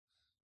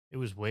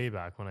way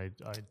back when I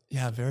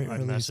very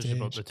early messaged stage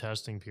about the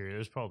testing period. It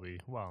was probably,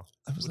 it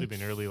would have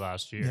been early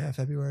last year. Yeah,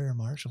 February or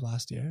March of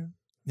last year.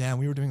 Yeah, and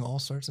we were doing all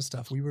sorts of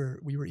stuff. We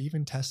were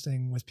even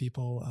testing with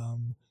people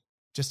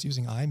just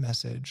using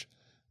iMessage,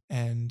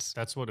 and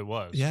that's what it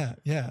was. Yeah.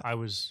 I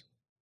was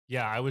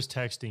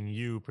texting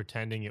you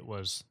pretending it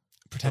was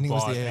the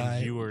AI.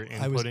 And you were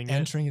inputting I was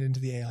entering it into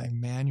the AI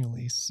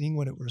manually, seeing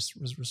what it was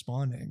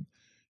responding.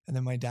 And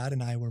then my dad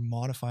and I were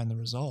modifying the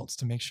results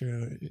to make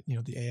sure,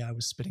 the AI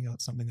was spitting out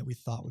something that we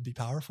thought would be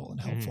powerful and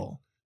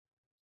helpful.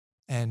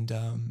 And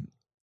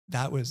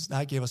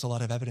that gave us a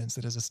lot of evidence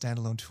that as a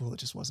standalone tool, it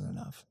just wasn't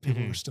enough.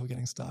 People were still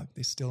getting stuck.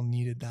 They still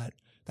needed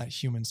that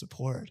human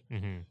support.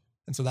 And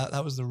so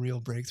that was the real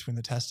breakthrough in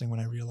the testing, when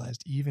I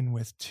realized even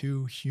with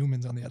two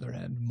humans on the other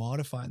end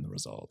modifying the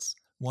results,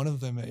 one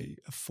of them a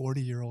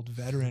 40-year-old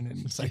veteran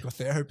in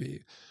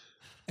psychotherapy,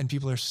 and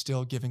people are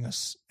still giving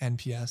us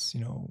NPS,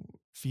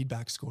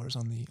 feedback scores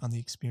on the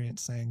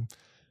experience, saying,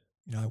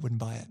 I wouldn't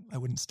buy it. I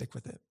wouldn't stick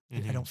with it.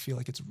 I don't feel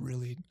like it's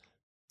really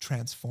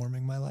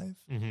transforming my life.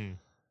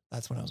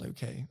 That's when I was like,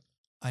 okay,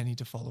 I need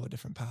to follow a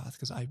different path,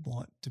 because I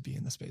want to be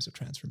in the space of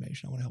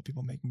transformation. I want to help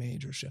people make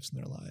major shifts in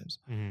their lives.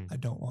 I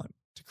don't want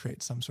to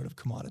create some sort of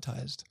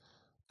commoditized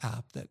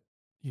app that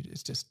you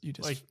just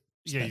like,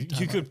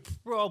 you could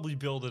probably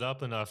build it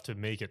up enough to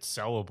make it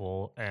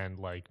sellable and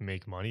like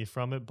make money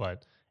from it,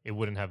 but it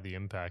wouldn't have the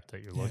impact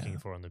that you're looking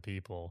for on the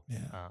people.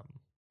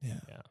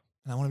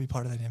 And I want to be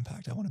part of that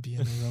impact. I want to be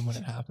in the room when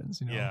it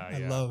happens. I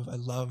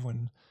love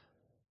when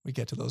we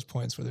get to those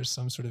points where there's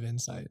some sort of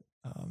insight.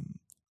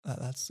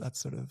 That's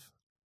sort of,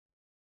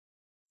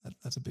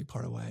 that's a big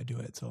part of why I do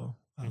it. So,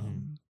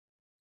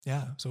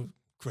 so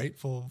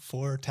grateful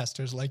for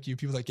testers like you,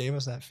 people that gave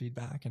us that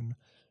feedback and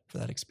for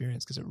that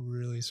experience, because it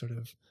really sort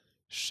of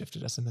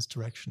shifted us in this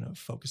direction of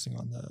focusing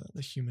on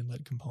the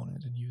human-led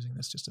component and using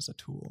this just as a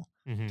tool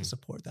to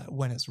support that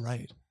when it's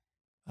right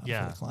for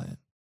the client.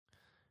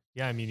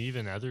 Yeah, I mean,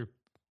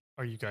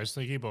 are you guys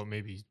thinking about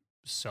maybe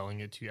selling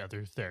it to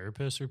other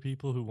therapists or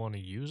people who want to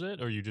use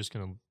it? Or are you just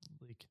going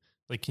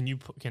to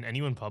can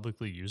anyone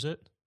publicly use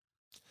it?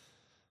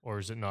 Or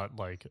is it not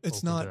like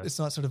it's not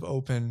sort of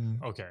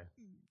open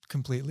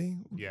completely?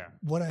 Yeah.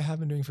 What I have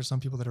been doing for some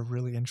people that are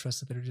really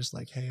interested, that are just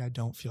like, hey, I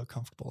don't feel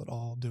comfortable at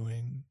all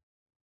doing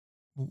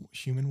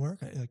human work,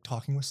 I like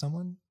talking with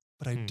someone,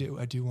 but I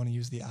do want to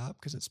use the app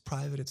because it's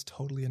private, it's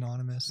totally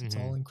anonymous, it's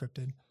all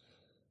encrypted.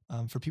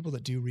 For people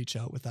that do reach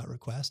out with that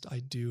request,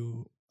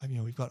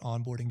 we've got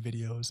onboarding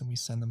videos, and we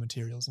send them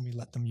materials, and we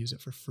let them use it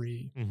for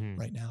free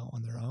right now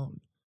on their own.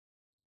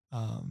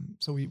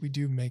 So we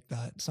do make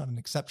that, it's not an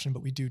exception,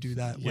 but we do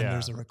that when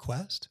there's a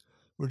request.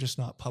 We're just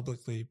not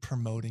publicly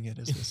promoting it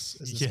as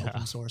this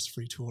open source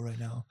free tool right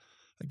now.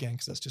 Again,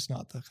 because that's just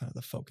not the kind of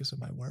the focus of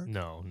my work.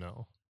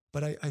 No.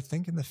 But I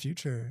think in the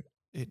future,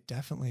 it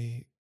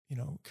definitely,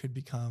 could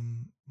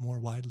become more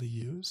widely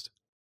used.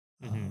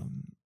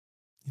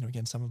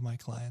 Again, some of my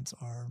clients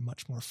are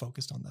much more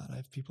focused on that. I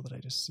have people that I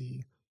just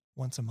see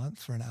once a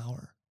month for an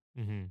hour,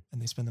 and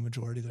they spend the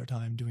majority of their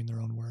time doing their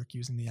own work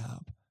using the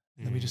app.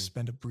 And then we just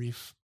spend a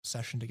brief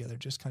session together,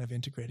 just kind of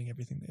integrating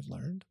everything they've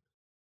learned.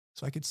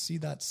 So I could see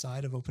that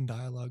side of Open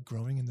Dialogue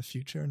growing in the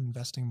future and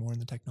investing more in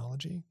the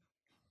technology.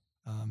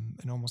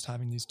 And almost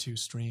having these two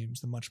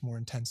streams, the much more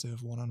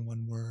intensive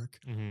one-on-one work,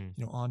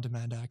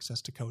 on-demand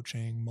access to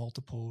coaching,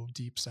 multiple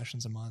deep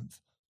sessions a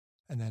month,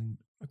 and then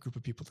a group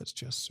of people that's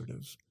just sort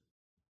of,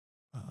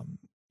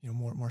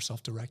 more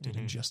self-directed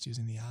and just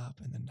using the app,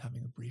 and then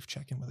having a brief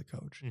check-in with a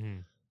coach.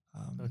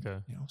 Okay.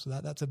 So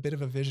that's a bit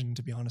of a vision,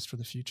 to be honest, for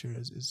the future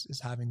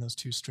is having those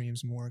two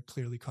streams more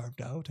clearly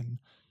carved out, and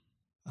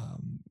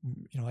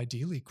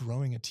ideally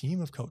growing a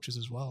team of coaches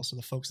as well. So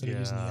the folks that are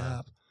using the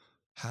app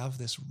have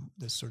this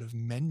sort of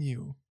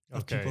menu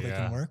of people they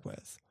can work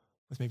with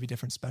maybe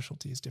different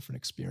specialties, different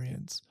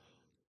experience.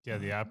 Yeah,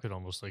 the app could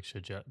almost like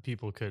suggest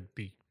people could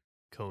be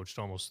coached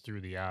almost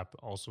through the app,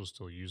 also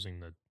still using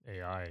the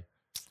AI.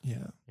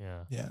 Yeah.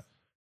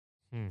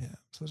 Hmm. Yeah.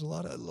 So there's a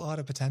lot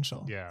of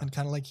potential. Yeah. And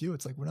kind of like you,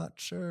 it's like, we're not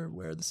sure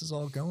where this is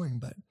all going,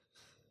 but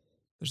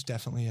there's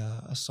definitely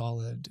a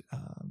solid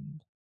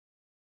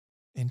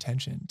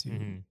intention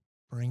to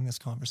bring this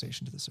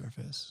conversation to the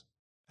surface,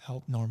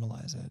 help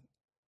normalize it,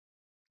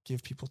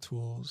 give people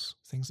tools,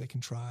 things they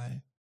can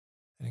try,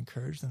 and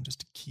encourage them just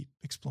to keep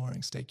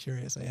exploring, stay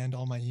curious. I end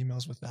all my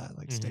emails with that,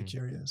 like, stay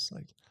curious.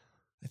 Like,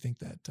 I think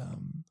that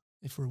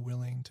if we're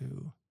willing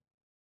to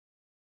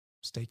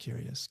stay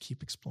curious,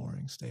 keep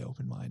exploring, stay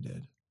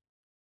open-minded,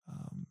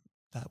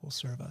 that will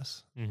serve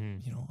us,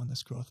 on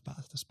this growth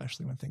path,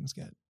 especially when things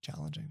get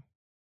challenging.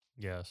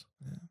 Yes.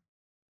 Yeah.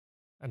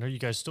 And are you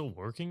guys still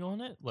working on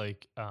it?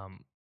 Like,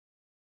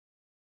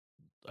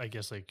 I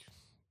guess, like,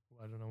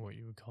 I don't know what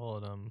you would call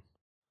it.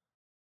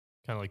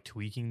 Kind of like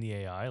tweaking the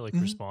AI, like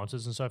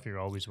responses and stuff. You're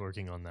always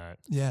working on that.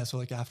 Yeah. So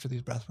like after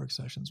these breathwork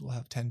sessions, we'll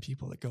have 10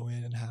 people that go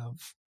in and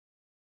have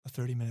a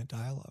 30-minute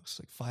dialogue. It's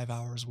like 5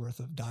 hours worth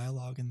of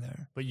dialogue in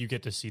there. But you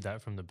get to see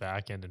that from the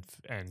back end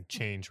and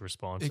change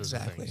responses.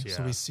 Exactly. And things. Yeah.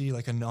 So we see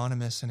like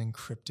anonymous and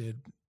encrypted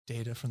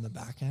data from the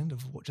back end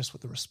of what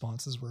the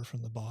responses were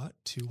from the bot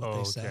to what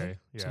they said.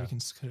 Yeah. So we can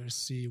kind of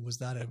see, was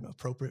that an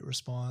appropriate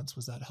response?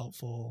 Was that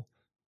helpful?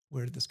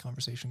 Where did this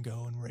conversation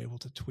go? And we're able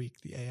to tweak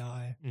the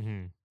AI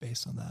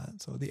based on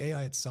that. So the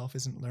AI itself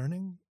isn't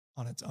learning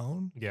on its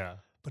own. Yeah.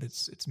 But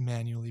it's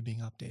manually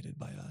being updated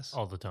by us.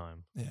 All the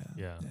time.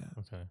 Yeah.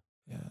 Okay.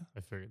 Yeah. I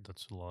figured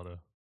that's a lot of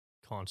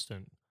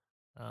constant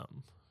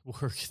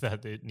work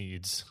that it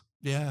needs.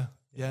 Yeah.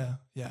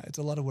 It's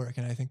a lot of work.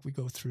 And I think we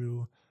go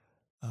through,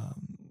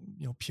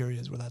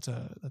 periods where that's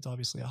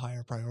obviously a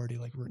higher priority.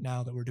 Like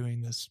now that we're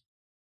doing this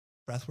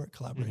breathwork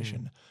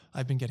collaboration,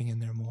 I've been getting in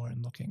there more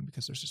and looking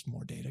because there's just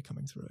more data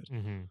coming through it.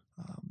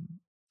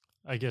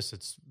 I guess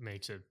it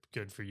makes it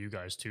good for you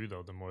guys too,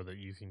 though. The more that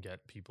you can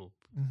get people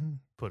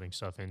putting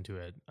stuff into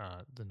it,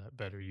 the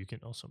better you can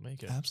also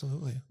make it.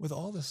 Absolutely. With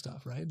all this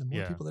stuff, right? The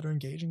more people that are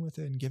engaging with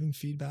it and giving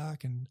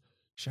feedback and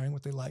sharing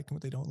what they like and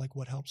what they don't like,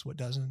 what helps, what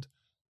doesn't.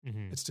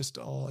 It's just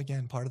all,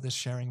 again, part of this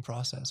sharing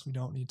process. We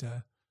don't need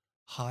to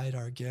hide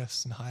our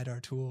gifts and hide our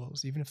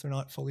tools, even if they're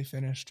not fully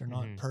finished or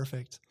not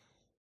perfect.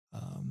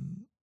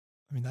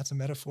 That's a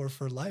metaphor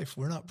for life.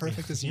 We're not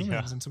perfect as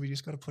humans. And so we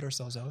just got to put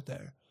ourselves out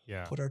there,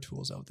 put our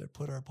tools out there,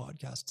 put our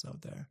podcasts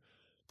out there,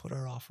 put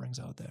our offerings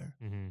out there,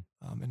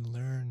 and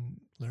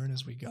learn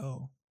as we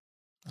go.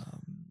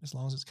 As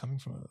long as it's coming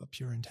from a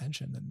pure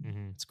intention,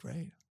 then it's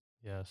great.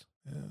 Yes.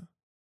 Yeah.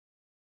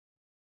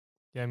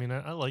 Yeah. I mean,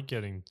 I like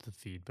getting the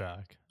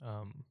feedback.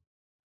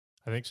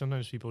 I think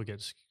sometimes people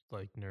get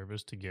like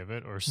nervous to give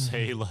it or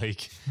say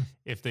like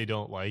if they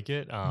don't like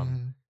it.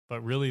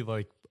 But really,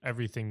 like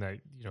everything that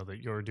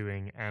that you're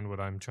doing and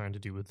what I'm trying to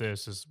do with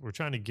this is we're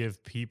trying to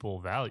give people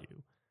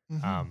value.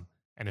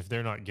 And if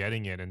they're not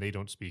getting it and they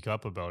don't speak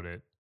up about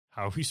it,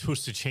 how are we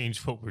supposed to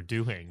change what we're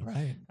doing?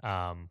 Right.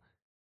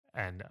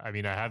 And I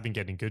mean, I have been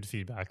getting good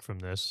feedback from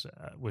this,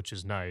 which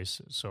is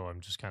nice. So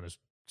I'm just kind of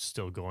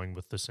still going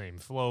with the same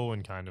flow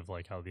and kind of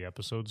like how the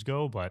episodes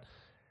go. But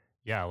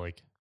yeah,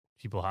 like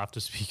people have to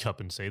speak up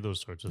and say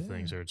those sorts of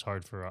things, or it's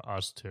hard for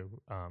us to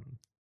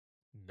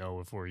know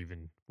if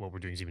what we're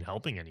doing is even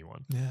helping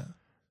anyone. Yeah.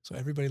 So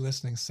everybody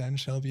listening, send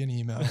Shelby an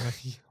email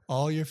with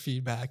all your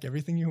feedback,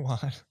 everything you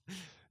want.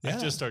 I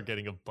just start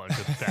getting a bunch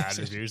of bad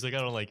reviews. Like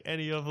I don't like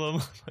any of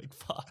them. Like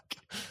fuck,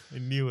 I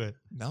knew it.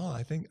 No,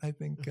 I think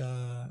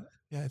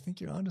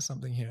you're onto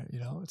something here.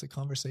 It's a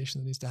conversation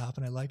that needs to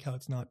happen. I like how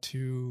it's not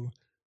too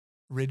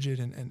rigid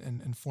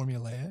and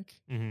formulaic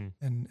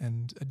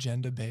and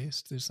agenda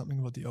based. There's something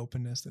about the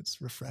openness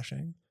that's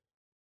refreshing.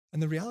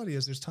 And the reality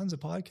is there's tons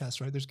of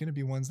podcasts, right? There's going to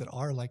be ones that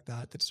are like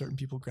that certain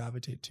people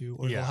gravitate to,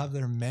 or they'll have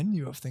their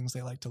menu of things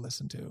they like to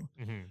listen to.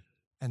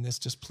 And this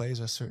just plays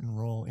a certain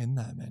role in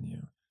that menu.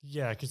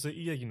 Yeah, because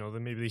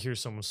then maybe they hear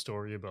someone's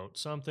story about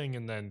something,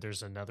 and then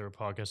there's another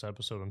podcast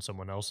episode on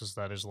someone else's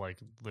that is like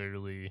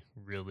literally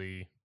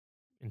really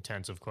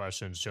intensive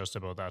questions just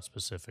about that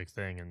specific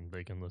thing, and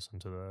they can listen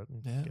to that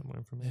and get more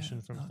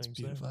information from things.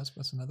 Beautiful.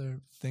 That's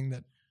another thing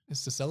that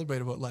is to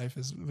celebrate about life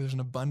is there's an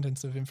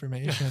abundance of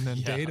information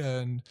and data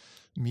and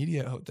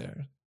media out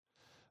there.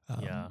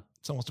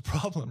 It's almost a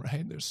problem,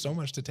 right? There's so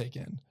much to take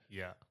in.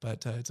 Yeah.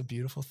 But it's a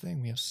beautiful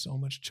thing. We have so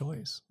much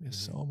choice.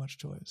 So much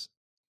choice.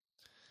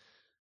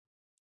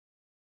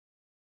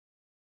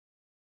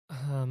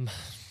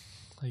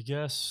 I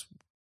guess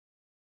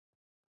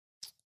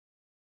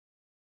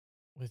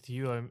with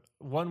you,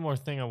 one more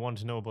thing I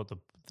wanted to know about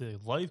the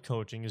life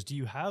coaching is, do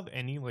you have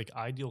any like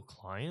ideal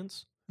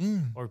clients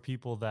or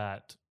people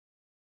that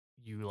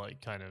you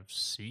like kind of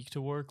seek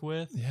to work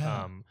with?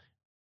 Yeah.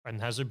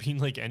 And has there been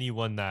like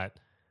anyone that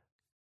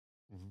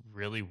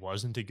really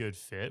wasn't a good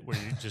fit, where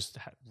you just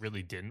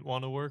really didn't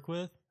want to work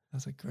with?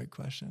 That's a great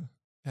question.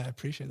 Yeah, I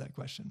appreciate that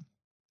question.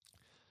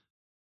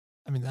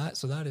 I mean, that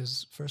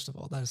is, first of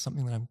all, that is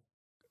something that I'm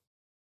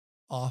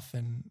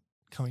often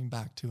coming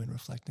back to and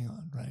reflecting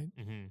on, right?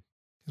 Mm-hmm.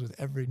 Because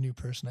with every new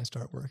person I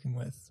start working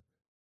with,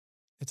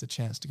 it's a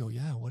chance to go,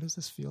 yeah, what does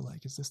this feel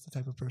like? Is this the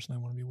type of person I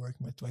want to be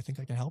working with? Do I think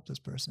I can help this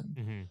person?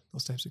 Mm-hmm.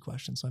 Those types of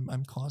questions. So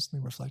I'm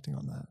constantly reflecting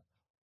on that.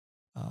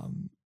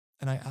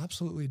 And I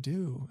absolutely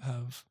do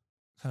have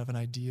kind of an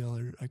ideal,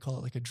 or I call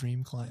it like a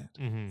dream client,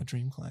 Mm-hmm. a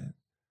dream client.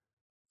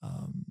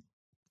 And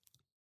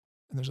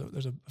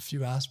there's a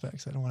few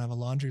aspects. I don't want to have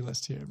a laundry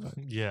list here, but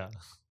Yeah.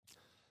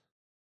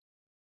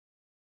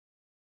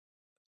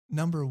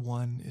 number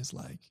one is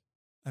like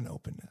an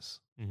openness.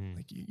 Mm-hmm.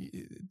 Like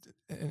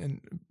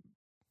and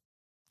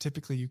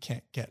typically you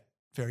can't get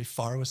very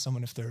far with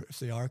someone if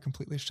they are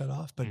completely shut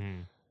off. But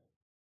Mm-hmm.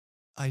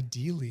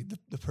 ideally,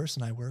 the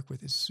person I work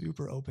with is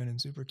super open and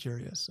super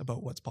curious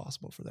about what's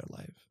possible for their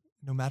life.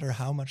 No matter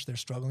how much they're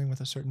struggling with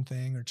a certain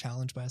thing or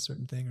challenged by a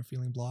certain thing or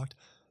feeling blocked,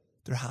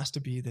 there has to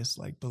be this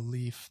like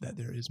belief that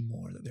there is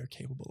more, that they're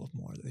capable of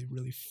more, that they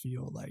really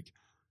feel like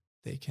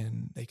they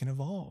can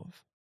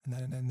evolve,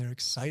 and they're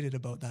excited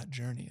about that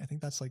journey. I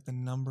think that's like the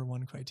number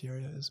one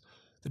criteria, is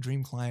the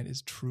dream client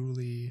is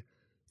truly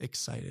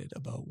excited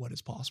about what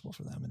is possible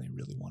for them, and they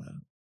really want to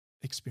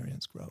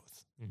experience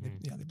growth.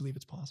 Mm-hmm. They believe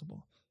it's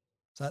possible.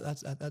 So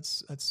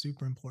that's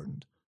super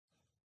important.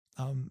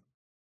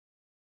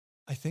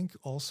 I think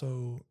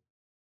also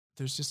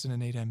there's just an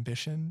innate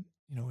ambition.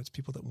 It's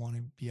people that want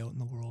to be out in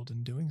the world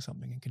and doing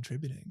something and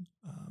contributing.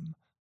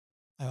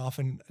 I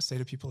often say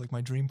to people, like,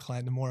 my dream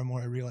client, the more and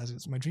more I realize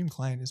it's my dream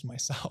client is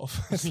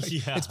myself. It's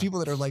like, it's people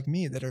that are like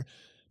me, that are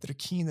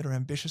keen, that are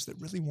ambitious, that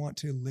really want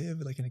to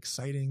live like an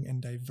exciting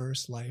and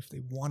diverse life.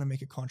 They want to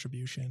make a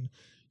contribution.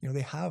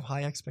 They have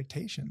high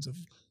expectations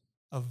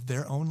of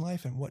their own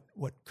life and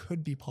what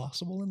could be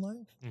possible in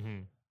life.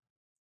 Mm-hmm.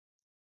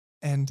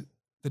 And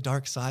the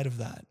dark side of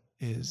that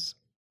is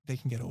they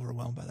can get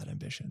overwhelmed by that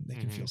ambition. They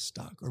can feel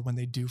stuck, or when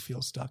they do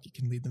feel stuck, it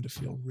can lead them to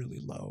feel really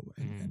low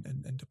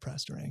and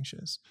depressed or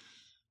anxious.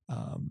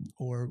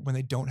 Or when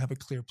they don't have a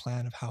clear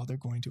plan of how they're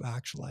going to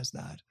actualize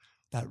that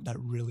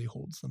really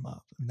holds them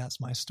up. I mean, that's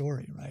my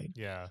story, right?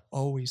 Yeah.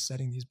 Always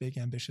setting these big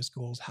ambitious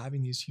goals,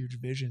 having these huge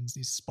visions,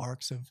 these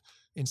sparks of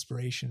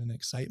inspiration and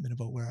excitement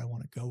about where I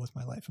want to go with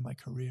my life and my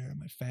career and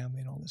my family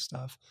and all this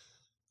stuff.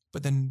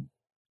 But then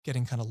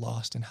getting kind of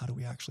lost in how do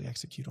we actually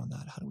execute on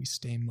that? How do we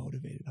stay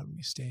motivated? How do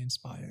we stay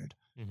inspired?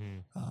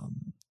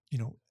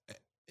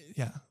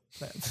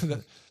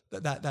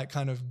 That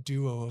kind of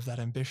duo of that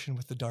ambition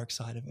with the dark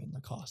side of it and the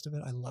cost of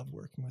it. I love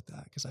working with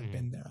that because I've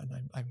been there,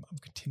 and I'm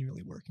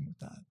continually working with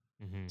that.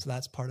 Mm-hmm. So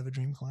that's part of a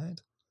dream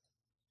client.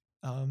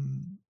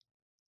 And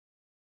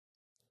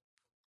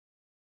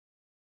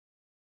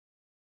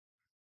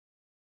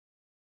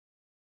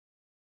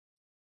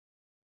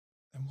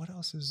what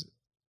else is?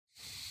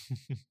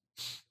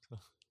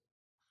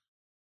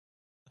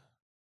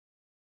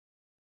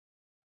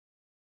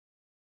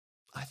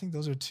 I think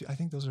those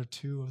are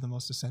two of the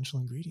most essential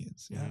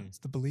ingredients. Yeah, it's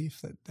the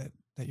belief that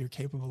you're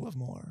capable of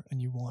more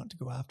and you want to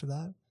go after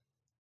that,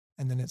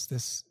 and then it's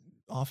this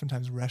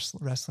oftentimes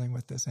wrestling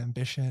with this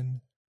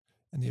ambition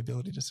and the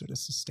ability to sort of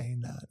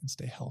sustain that and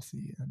stay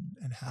healthy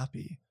and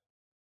happy.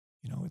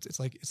 It's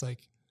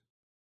like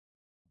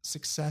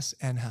success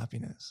and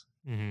happiness.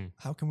 Mm-hmm.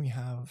 How can we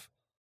have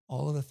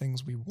all of the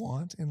things we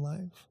want in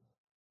life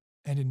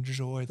and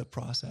enjoy the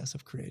process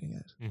of creating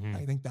it? Mm-hmm.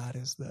 I think that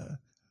is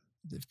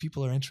if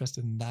people are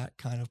interested in that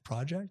kind of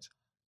project,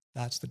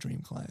 that's the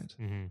dream client.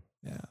 Mm-hmm.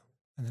 Yeah.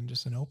 And then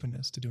just an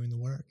openness to doing the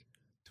work,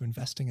 to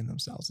investing in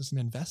themselves. It's an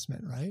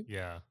investment, right?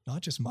 Yeah.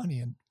 Not just money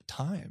and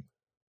time.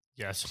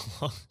 Yeah. It's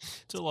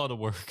a lot of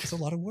work. It's a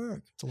lot of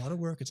work. It's a lot of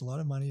work. It's a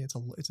lot of money. It's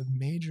a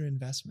major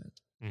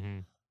investment. Mm-hmm.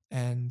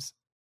 And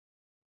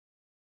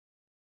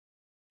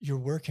you're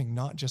working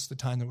not just the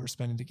time that we're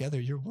spending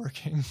together, you're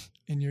working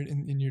in your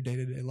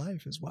day-to-day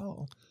life as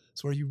well.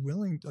 So are you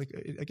willing, like,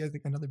 I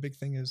think another big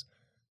thing is,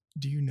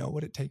 do you know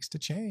what it takes to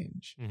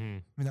change? Mm-hmm.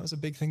 I mean, that was a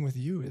big thing with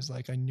you, is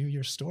like, I knew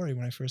your story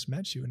when I first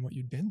met you and what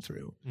you'd been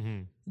through.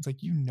 Mm-hmm. It's like,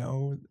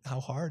 how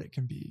hard it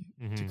can be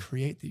to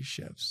create these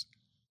shifts,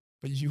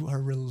 but you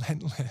are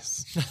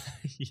relentless.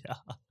 Yeah.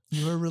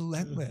 You are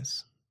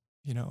relentless,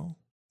 And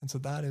so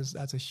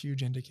that's a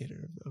huge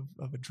indicator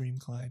of a dream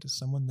client, is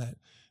someone that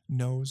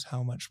knows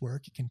how much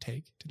work it can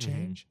take to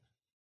change,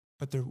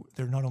 but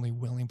they're not only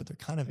willing, but they're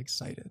kind of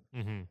excited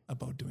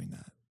about doing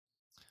that.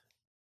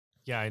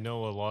 Yeah, I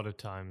know a lot of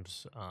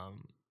times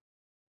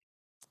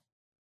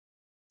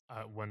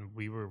when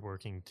we were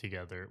working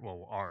together,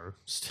 are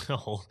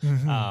still,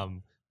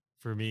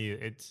 for me,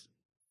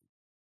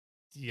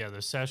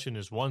 the session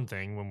is one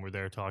thing when we're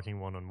there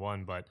talking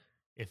one-on-one, but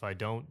if I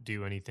don't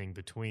do anything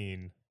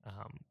between,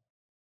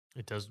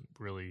 it doesn't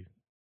really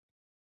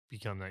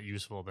become that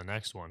useful the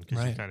next one,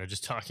 because you're kind of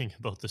just talking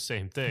about the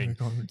same thing.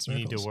 You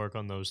need to work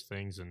on those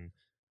things and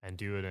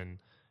do it, and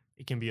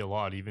it can be a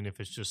lot, even if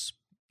it's just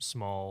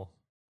small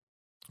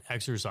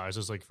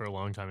exercises. Like for a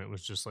long time, it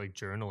was just like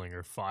journaling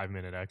or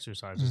 5-minute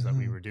exercises that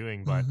we Mhm. were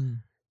doing. But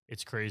Mhm.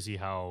 it's crazy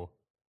how,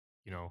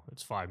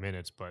 it's 5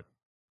 minutes, but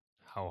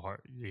how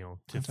hard, to How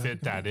tough it fit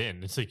can that be.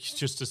 in. It's like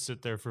just to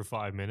sit there for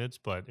 5 minutes,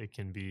 but it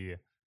can be,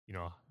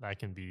 that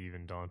can be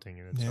even daunting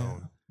in its Yeah,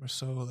 own. we're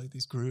so like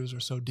these grooves are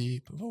so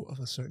deep of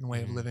a certain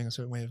way of Mhm. living, a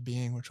certain way of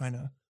being. We're trying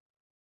to.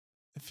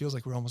 It feels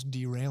like we're almost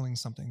derailing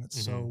something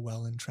that's so Mhm.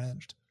 well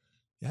entrenched.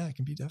 Yeah, it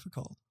can be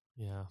difficult.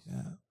 Yeah.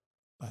 Yeah,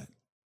 but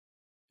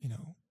you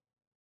know,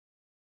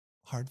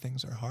 hard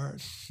things are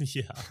hard,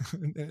 Yeah.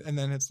 and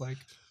then it's like,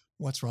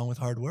 what's wrong with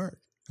hard work?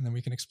 And then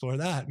we can explore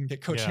that and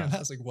get coaching Yeah. on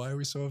that. It's like, why are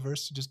we so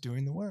averse to just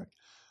doing the work?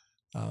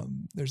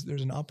 There's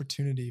an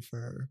opportunity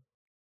for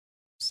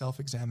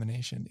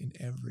self-examination in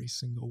every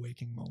single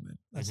waking moment.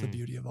 That's the Mhm.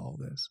 beauty of all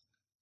this.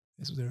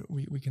 Is there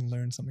we can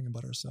learn something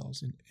about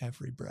ourselves in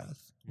every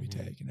breath we Mhm.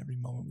 take, in every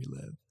moment we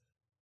live.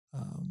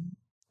 And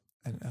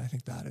I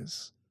think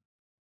that's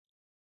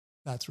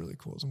really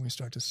cool. Is when we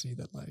start to see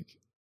that, like,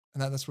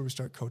 and that's where we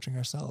start coaching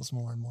ourselves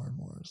more and more and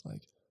more. Is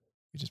like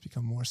we just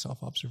become more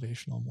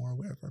self-observational, more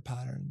aware of our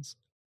patterns,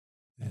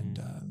 and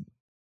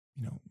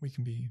Mhm. we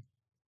can be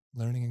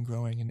learning and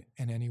growing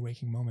in any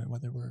waking moment,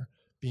 whether we're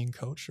being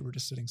coached or we're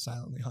just sitting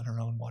silently on our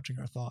own watching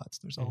our thoughts.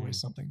 There's always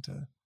Mhm. something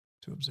to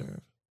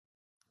observe.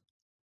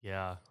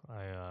 Yeah.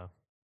 I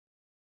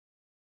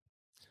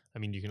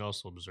mean, you can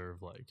also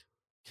observe, like,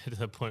 get to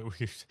the point where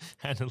you're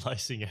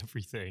analyzing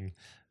everything.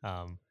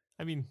 I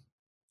mean,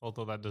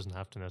 although that doesn't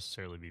have to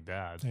necessarily be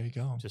bad, There you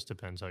go. just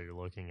depends how you're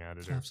looking at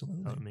it or how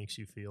Absolutely. it makes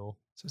you feel.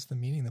 It's just the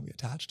meaning that we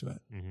attach to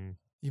it. Hmm.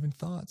 Even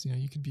thoughts,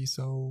 you could be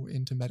so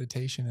into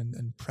meditation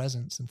and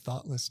presence and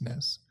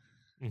thoughtlessness,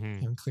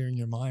 Hmm. clearing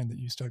your mind, that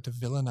you start to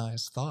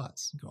villainize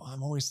thoughts. You go,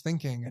 I'm always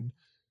thinking. And,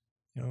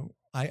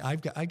 I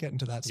get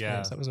into that space.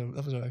 Yeah. That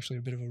was actually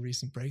a bit of a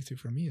recent breakthrough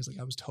for me. Is like,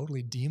 I was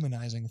totally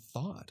demonizing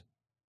thought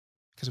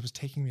because it was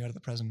taking me out of the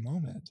present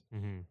moment.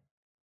 Hmm.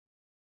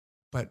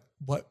 But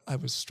what I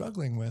was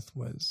struggling with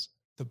was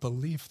the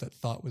belief that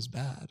thought was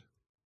bad.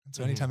 And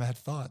so Hmm. anytime I had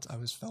thoughts, I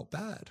was felt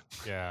bad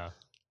Yeah.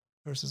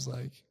 versus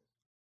like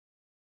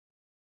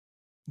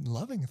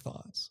loving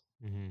thoughts,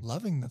 Hmm.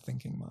 loving the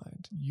thinking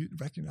mind,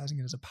 recognizing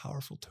it as a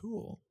powerful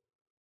tool,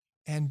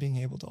 and being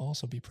able to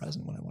also be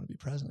present when I want to be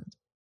present.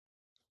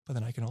 But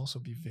then I can also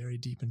be very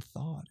deep in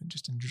thought and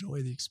just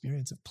enjoy the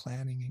experience of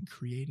planning and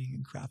creating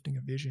and crafting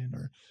a vision,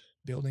 or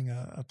building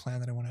a plan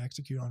that I want to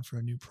execute on for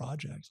a new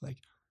project.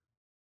 Like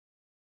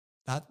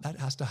that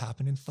has to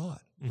happen in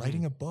thought. Hmm.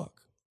 Writing a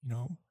book,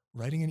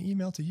 writing an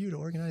email to you to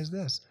organize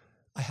this.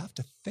 I have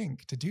to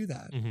think to do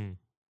that. Hmm.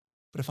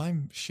 But if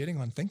I'm shitting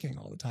on thinking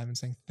all the time and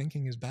saying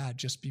thinking is bad,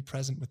 just be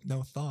present with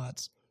no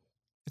thoughts,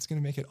 it's going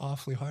to make it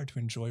awfully hard to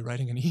enjoy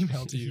writing an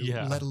email to you,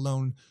 Yeah. let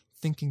alone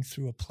thinking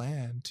through a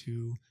plan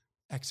to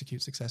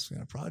execute successfully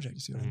on a project. You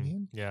see what I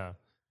mean? Yeah.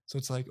 So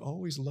it's like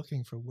always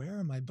looking for, where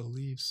are my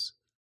beliefs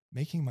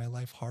making my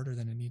life harder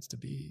than it needs to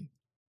be?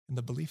 And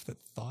the belief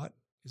that thought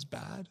is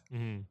bad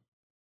Hmm.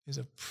 is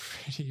a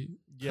pretty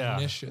Yeah.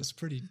 pernicious,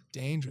 pretty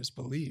dangerous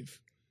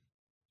belief.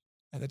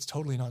 And it's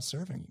totally not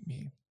serving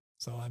me.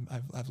 So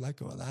I've let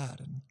go of that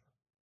and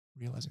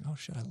realizing, oh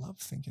shit, I love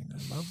thinking.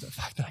 I love the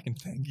fact that I can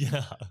think.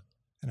 Yeah.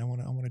 And I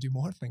want to do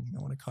more thinking.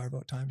 I want to carve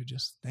out time to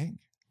just think.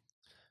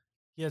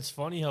 Yeah. It's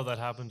funny how that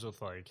happens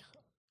with like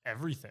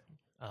everything.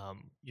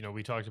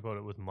 We talked about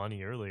it with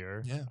money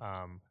earlier.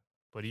 Yeah.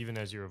 But even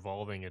as you're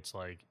evolving, it's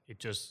like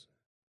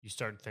you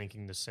start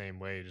thinking the same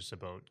way, just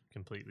about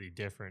completely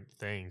different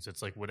things.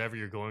 It's like whatever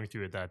you're going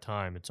through at that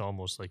time, it's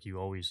almost like you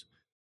always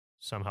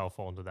somehow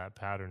fall into that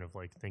pattern of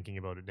like thinking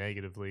about it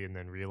negatively and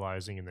then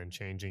realizing and then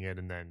changing it.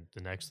 And then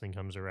the next thing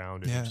comes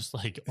around and Yeah. it just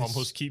like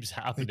almost keeps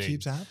happening. It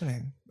keeps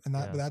happening. And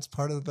that's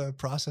part of the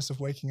process of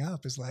waking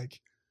up, is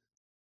like,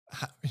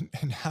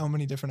 in how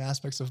many different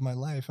aspects of my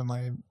life am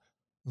I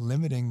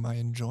limiting my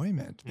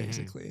enjoyment,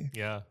 basically,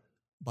 Yeah.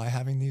 by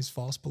having these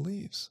false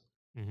beliefs?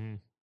 Mm-hmm.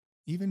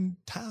 Even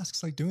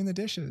tasks like doing the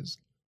dishes.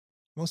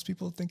 Most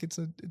people think it's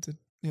a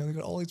they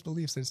got all these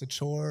beliefs that it's a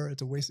chore,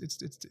 it's a waste,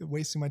 it's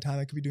wasting my time.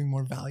 I could be doing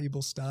more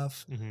valuable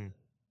stuff. Mm-hmm.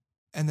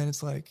 And then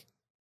it's like,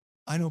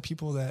 I know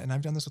people that, and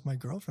I've done this with my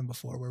girlfriend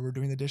before, where we're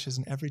doing the dishes,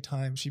 and every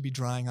time she'd be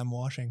drying, I'm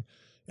washing.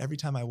 Every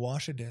time I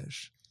wash a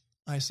dish,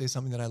 I say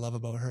something that I love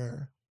about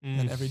her. And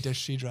then every dish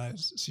she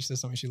dries, she says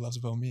something she loves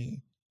about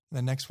me. And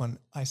the next one,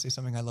 I say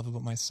something I love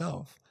about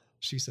myself.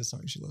 She says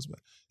something she loves about.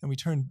 And we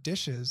turn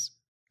dishes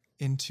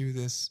into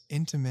this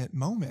intimate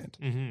moment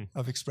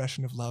of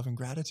expression of love and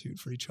gratitude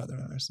for each other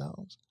and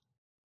ourselves.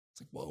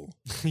 It's like, whoa.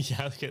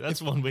 Yeah, okay,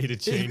 that's one way to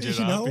change it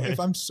You up. know, if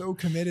I'm so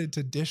committed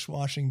to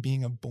dishwashing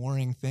being a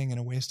boring thing and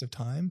a waste of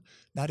time,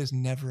 that is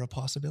never a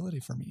possibility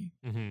for me.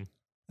 Mm-hmm.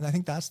 And I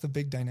think that's the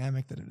big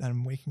dynamic that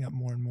I'm waking up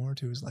more and more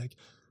to, is like,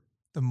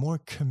 the more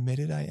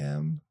committed I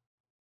am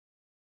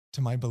to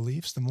my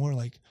beliefs, the more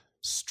like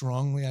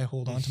strongly I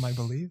hold on to my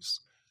beliefs,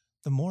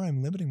 the more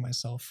I'm limiting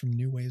myself from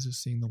new ways of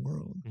seeing the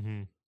world.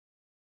 Mm-hmm.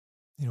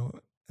 And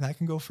that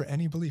can go for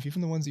any belief,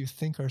 even the ones that you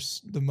think are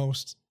the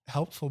most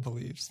helpful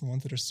beliefs, the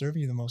ones that are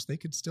serving you the most, they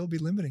could still be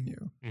limiting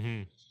you.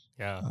 Mm-hmm.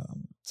 Yeah.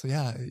 So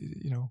yeah,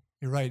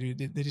 you're right.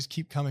 They just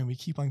keep coming. We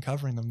keep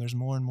uncovering them. There's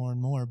more and more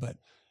and more, but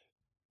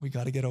we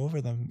got to get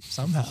over them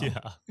somehow.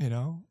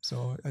 Yeah.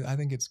 So I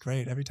think it's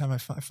great. Every time I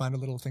find a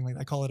little thing, like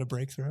I call it a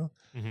breakthrough.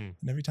 Mm-hmm.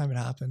 And every time it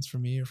happens for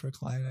me or for a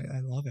client,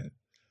 I love it.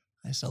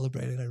 I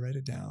celebrate it. I write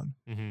it down.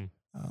 Mm-hmm.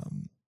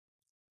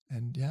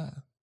 And yeah,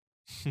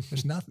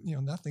 there's nothing,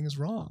 nothing is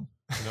wrong.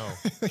 No.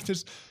 Like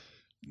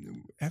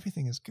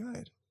everything is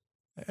good.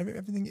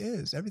 Everything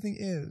is.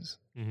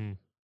 Mm-hmm.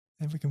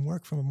 And if we can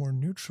work from a more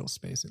neutral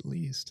space, at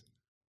least,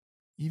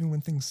 even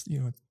when things,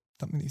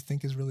 something that you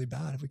think is really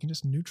bad, if we can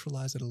just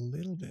neutralize it a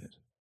little bit,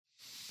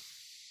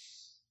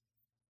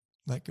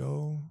 let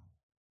go,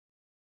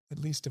 at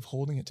least of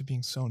holding it to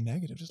being so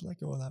negative, just let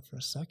go of that for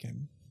a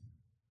second.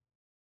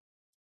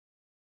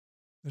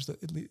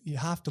 You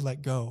have to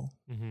let go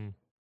Mm-hmm.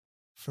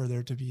 for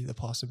there to be the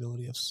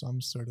possibility of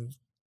some sort of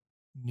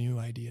new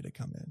idea to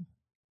come in.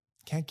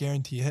 Can't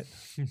guarantee it.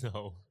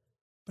 No.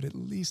 But at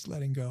least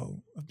letting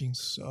go of being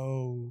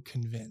so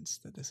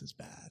convinced that this is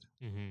bad.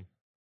 Mm-hmm.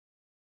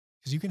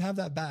 Because you can have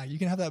that back. You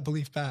can have that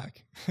belief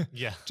back.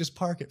 Yeah. Just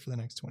park it for the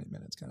next 20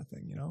 minutes kind of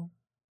thing,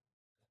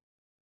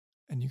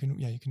 And you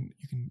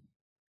can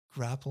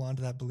grapple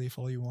onto that belief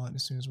all you want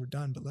as soon as we're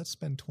done. But let's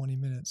spend 20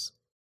 minutes,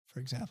 for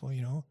example,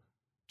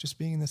 just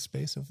being in this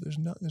space of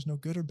there's no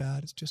good or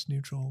bad. It's just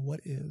neutral.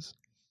 What is?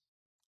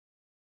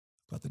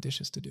 Got the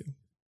dishes to do.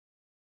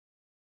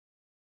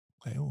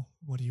 Okay, well,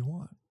 what do you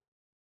want?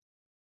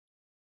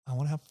 I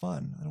want to have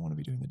fun. I don't want to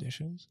be doing the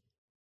dishes.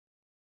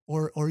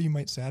 Or you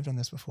might say, I've done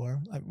this before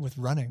with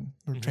running.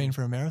 We're training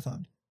for a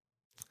marathon.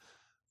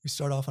 We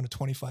start off on a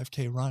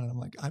 25K run, and I'm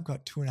like, I've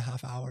got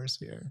 2.5 hours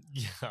here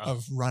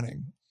of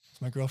running.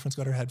 My girlfriend's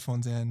got her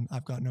headphones in.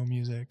 I've got no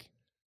music.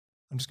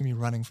 I'm just going to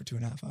be running for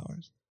 2.5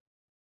 hours.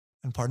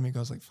 And part of me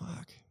goes like,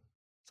 fuck,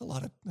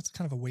 that's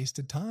kind of a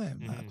wasted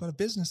time. I've got a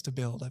business to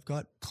build. I've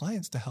got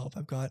clients to help.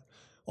 I've got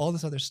all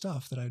this other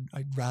stuff that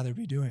I'd rather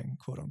be doing,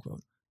 quote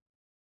unquote.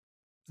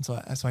 And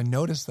so I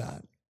noticed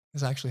that.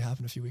 This actually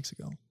happened a few weeks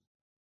ago.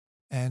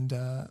 And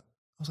I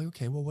was like,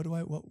 okay, well,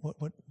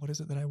 what is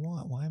it that I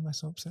want? Why am I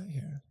so upset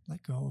here?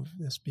 Let go of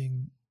this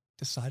being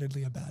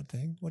decidedly a bad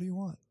thing. What do you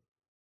want?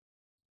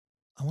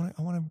 I want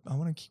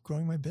to keep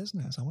growing my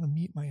business. I want to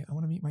meet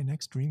my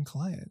next dream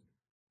client.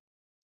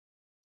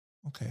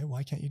 Okay,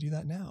 why can't you do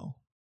that now?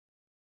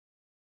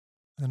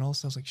 And then all of a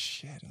sudden I was like,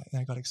 shit. And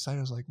I got excited.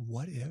 I was like,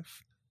 what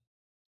if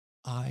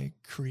I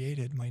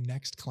created my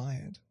next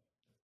client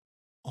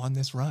on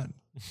this run?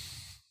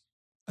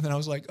 And then I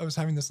was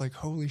having this like,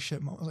 holy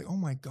shit moment. I was like, oh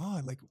my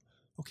God, like,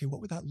 okay,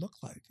 what would that look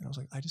like? And I was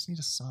like, I just need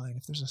a sign.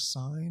 If there's a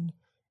sign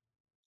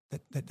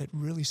that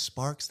really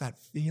sparks that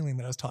feeling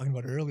that I was talking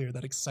about earlier,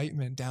 that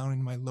excitement down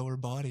in my lower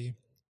body,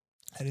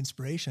 that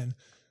inspiration,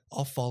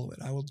 I'll follow it.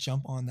 I will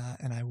jump on that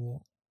and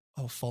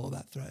I'll follow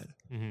that thread.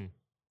 Mm-hmm.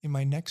 In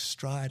my next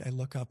stride, I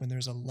look up and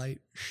there's a light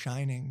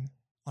shining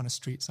on a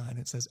street sign.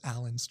 It says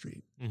Allen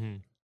Street. Mm-hmm.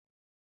 And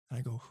I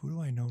go, who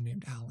do I know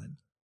named Allen?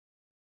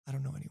 I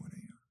don't know anyone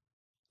anymore.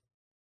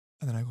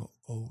 And then I go,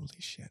 holy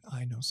shit,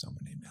 I know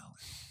someone named Allen.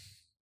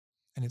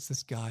 And it's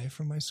this guy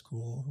from my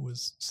school who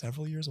was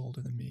several years older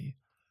than me,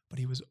 but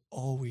he was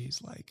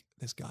always like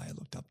this guy I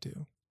looked up to.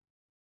 And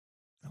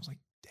I was like,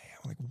 damn,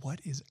 like, what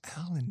is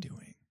Allen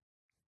doing?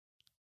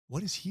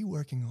 What is he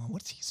working on?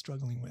 What's he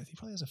struggling with? He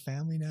probably has a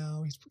family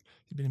now. He's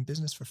been in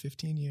business for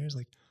 15 years.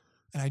 Like,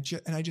 and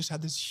I just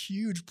had this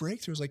huge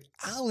breakthrough. I was like,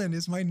 Allen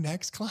is my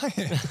next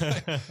client.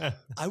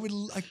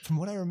 From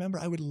what I remember,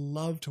 I would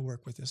love to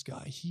work with this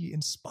guy. He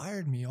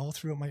inspired me all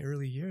throughout my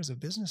early years of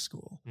business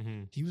school.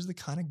 Mm-hmm. He was the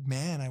kind of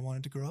man I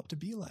wanted to grow up to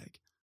be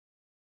like.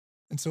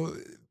 And so,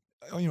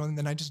 and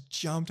then I just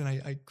jumped and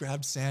I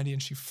grabbed Sandy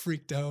and she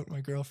freaked out,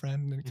 my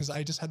girlfriend, because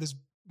I just had this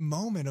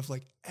moment of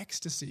like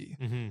ecstasy.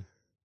 Mm-hmm.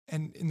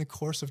 And in the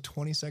course of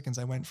 20 seconds,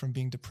 I went from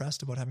being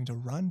depressed about having to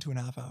run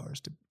 2.5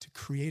 hours to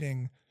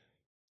creating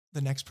the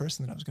next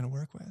person that I was going to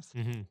work with,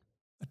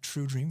 a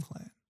true dream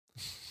client.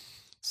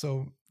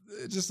 So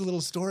just a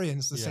little story. And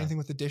it's the same thing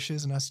with the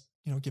dishes and us,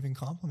 giving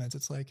compliments.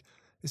 It's like,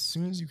 as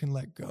soon as you can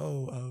let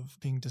go of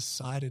being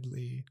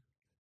decidedly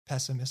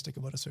pessimistic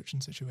about a certain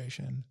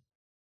situation,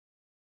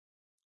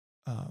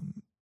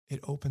 it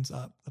opens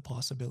up the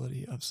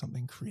possibility of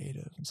something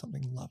creative and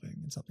something loving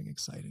and something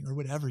exciting or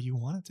whatever you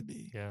want it to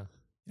be. Yeah.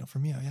 For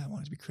me, I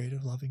want it to be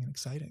creative, loving, and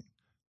exciting.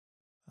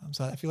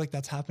 So I feel like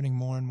that's happening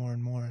more and more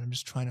and more. And I'm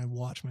just trying to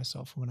watch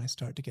myself when I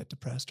start to get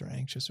depressed or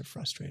anxious or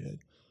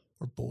frustrated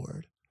or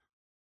bored.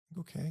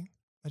 Okay,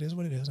 that is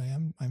what it is.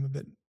 I'm a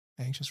bit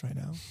anxious right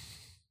now.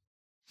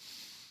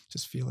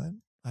 Just feel it.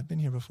 I've been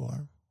here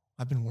before.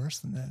 I've been worse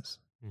than this.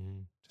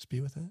 Mm-hmm. Just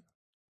be with it.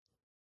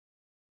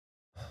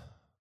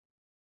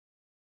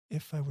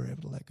 If I were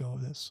able to let go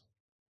of this,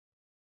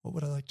 what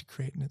would I like to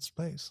create in its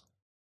place?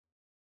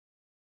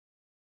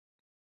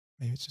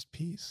 Maybe it's just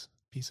peace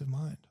of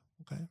mind.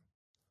 Okay.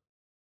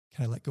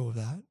 Can I let go of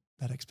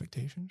that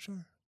expectation?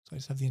 Sure. So I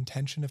just have the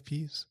intention of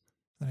peace.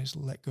 And I just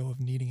let go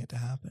of needing it to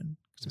happen.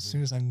 Because as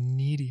soon as I'm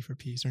needy for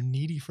peace or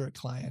needy for a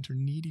client or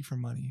needy for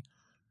money,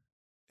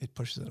 it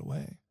pushes it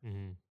away.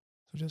 Mm-hmm.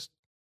 So just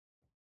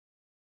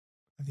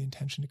have the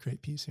intention to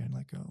create peace here and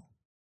let go.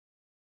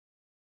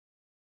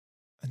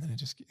 And then you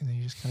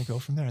just kind of go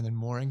from there. And then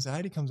more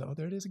anxiety comes out. Oh,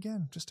 there it is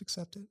again. Just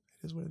accept it.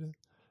 It is what it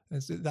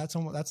is. And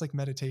that's like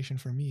meditation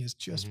for me, is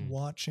just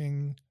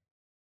watching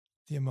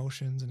the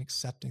emotions and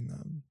accepting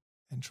them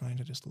and trying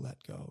to just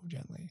let go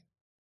gently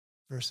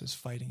versus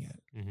fighting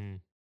it.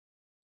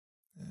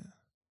 Yeah.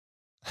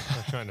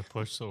 Not trying to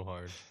push so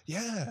hard.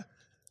 Yeah.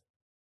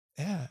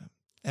 Yeah.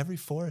 Every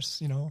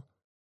force,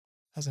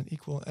 has an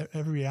equal,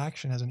 every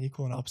reaction has an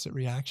equal and opposite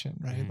reaction,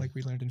 right? Like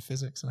we learned in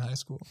physics in high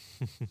school.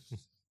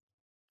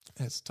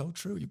 And it's so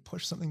true. You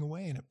push something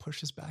away and it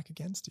pushes back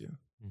against you.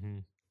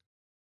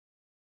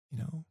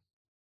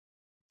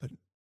 But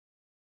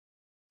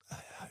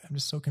I'm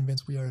just so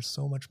convinced we are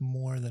so much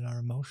more than our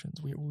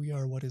emotions. We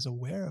are what is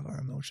aware of our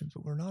emotions,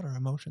 but we're not our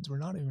emotions. We're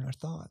not even our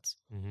thoughts.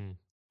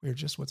 We are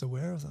just what's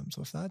aware of them.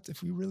 So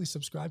if we really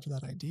subscribe to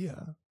that idea,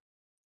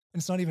 and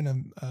it's not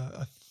even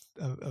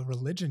a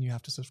religion you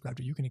have to subscribe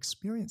to, you can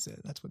experience it.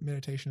 That's what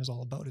meditation is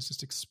all about, is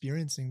just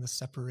experiencing the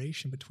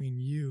separation between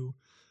you,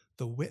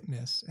 the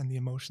witness, and the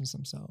emotions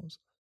themselves.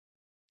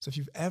 So if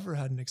you've ever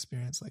had an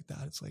experience like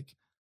that, it's like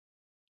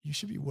you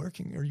should be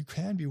working, or you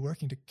can be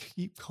working, to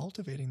keep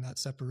cultivating that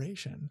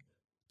separation,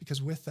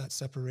 because with that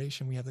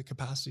separation, we have the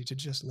capacity to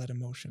just let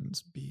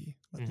emotions be,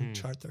 let them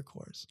chart their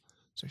course.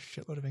 So a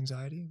shitload of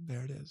anxiety,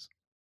 there it is.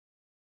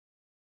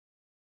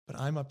 But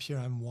I'm up here,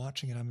 I'm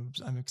watching it,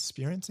 I'm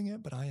experiencing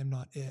it, but I am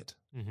not it.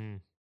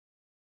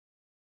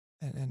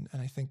 And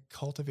I think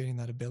cultivating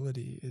that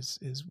ability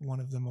is one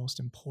of the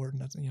most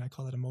important, I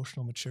call it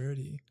emotional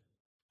maturity.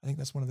 I think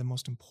that's one of the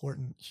most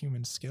important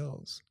human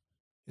skills,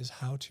 is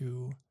how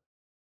to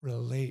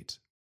relate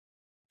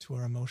to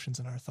our emotions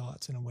and our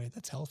thoughts in a way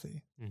that's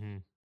healthy.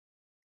 And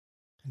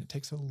it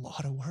takes a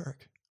lot of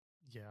work.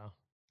 Yeah.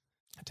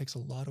 It takes a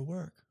lot of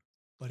work,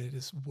 but it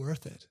is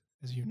worth it,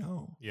 as you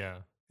know. Yeah.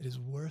 It is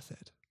worth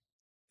it.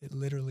 It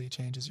literally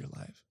changes your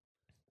life.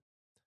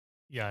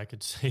 Yeah, I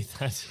could say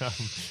that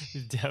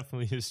it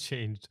definitely has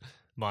changed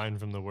mine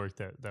from the work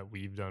that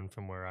we've done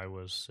from where I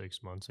was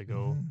 6 months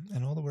ago.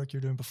 And all the work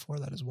you're doing before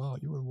that as well.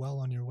 You were well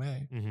on your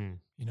way,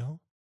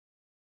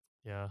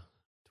 Yeah,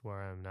 to where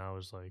I am now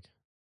is like,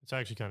 it's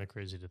actually kind of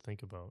crazy to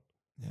think about.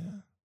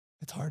 Yeah.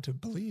 It's hard to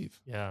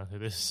believe. Yeah,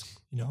 it is.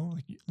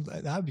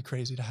 That would be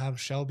crazy to have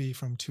Shelby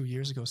from 2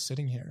 years ago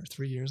sitting here,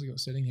 3 years ago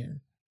sitting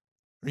here,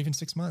 or even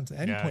 6 months, at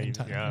any point in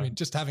time. Yeah. I mean,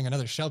 just having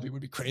another Shelby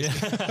would be crazy.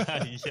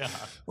 Yeah.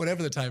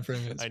 Whatever the time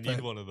frame is. I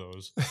need one of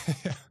those.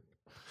 Yeah.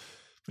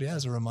 But yeah,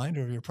 as a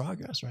reminder of your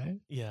progress, right?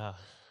 Yeah.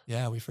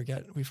 Yeah, we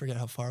forget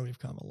how far we've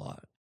come a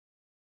lot.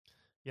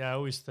 Yeah, I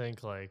always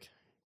think like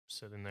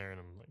sitting there and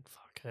I'm like,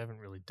 fuck, I haven't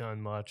really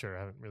done much, or I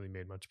haven't really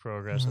made much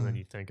progress. And then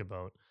you think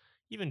about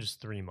even just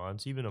 3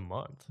 months, even a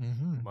month.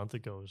 A month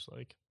ago was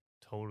like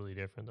totally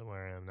different than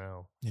where I am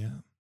now.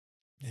 Yeah.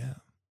 Yeah.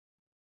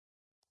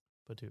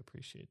 But do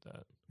appreciate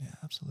that. Yeah,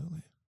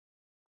 absolutely.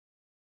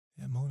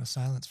 Yeah, moment of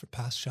silence for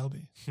past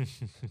Shelby.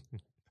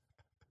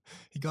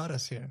 He got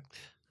us here.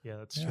 Yeah,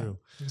 that's true.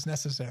 It was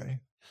necessary.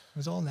 It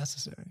was all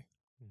necessary,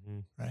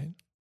 right?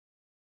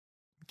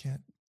 We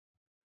can't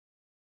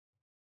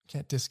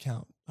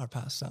discount our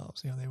past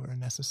selves. They were a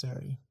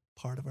necessary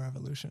part of our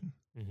evolution.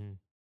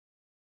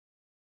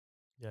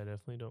 Yeah, I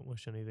definitely don't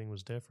wish anything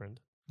was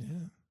different.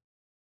 Yeah,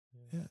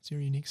 it's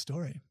your unique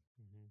story.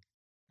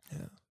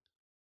 Yeah.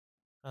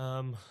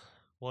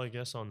 Well, I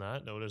guess on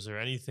that note, is there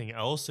anything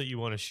else that you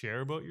want to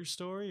share about your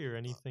story, or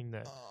anything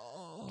that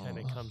kind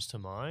of comes to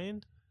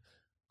mind?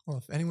 Well,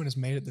 if anyone has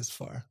made it this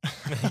far,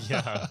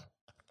 yeah,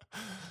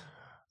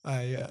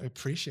 I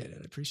appreciate it.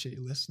 I appreciate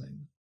you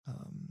listening.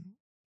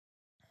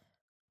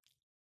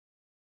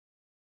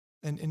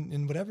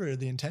 And whatever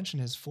the intention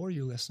is for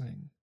you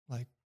listening,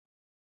 like,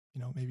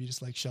 maybe you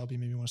just like Shelby,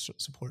 maybe you want to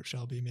support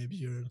Shelby, maybe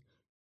you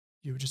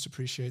just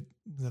appreciate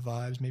the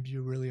vibes, maybe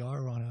you really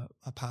are on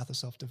a path of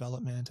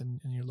self-development and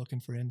you're looking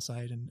for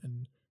insight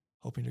and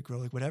hoping to grow,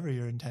 like whatever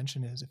your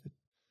intention is.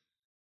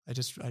 I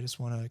just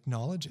want to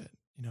acknowledge it,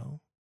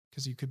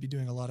 because you could be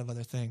doing a lot of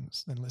other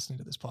things than listening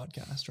to this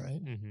podcast,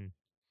 right?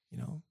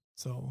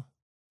 So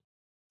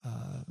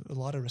a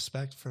lot of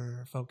respect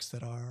for folks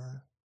that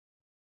are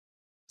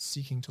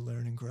seeking to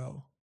learn and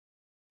grow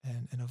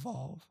and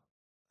evolve.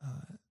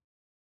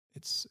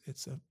 It's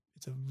a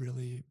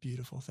really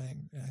beautiful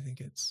thing. And I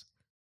think it's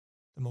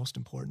the most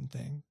important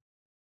thing.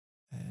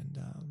 And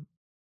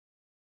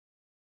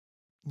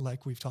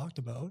like we've talked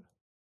about,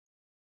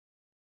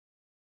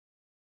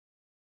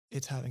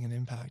 it's having an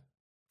impact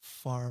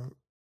far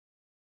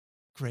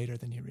greater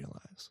than you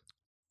realize.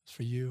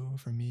 For you,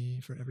 for me,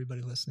 for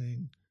everybody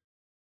listening,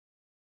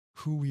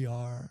 who we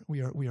are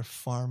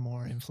far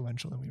more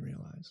influential than we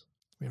realize.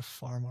 We are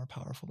far more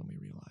powerful than we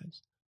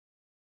realize.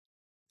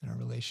 In our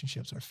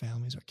relationships, our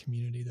families, our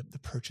community, the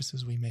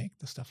purchases we make,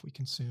 the stuff we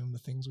consume, the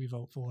things we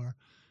vote for,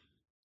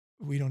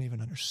 we don't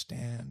even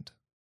understand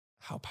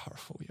how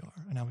powerful we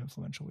are and how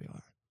influential we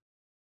are.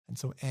 And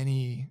so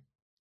any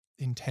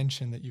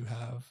intention that you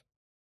have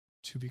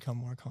to become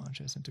more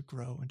conscious and to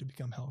grow and to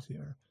become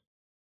healthier,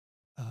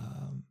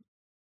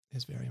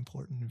 is very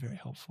important and very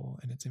helpful,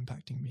 and it's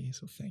impacting me.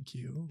 So thank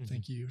you.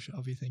 Thank you,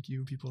 Shelby. Thank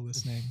you, people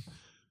listening.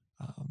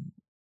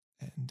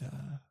 And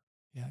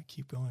yeah,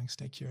 keep going.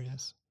 Stay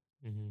curious.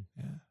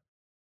 Yeah.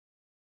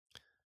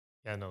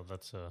 Yeah, no,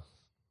 it's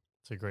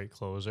a great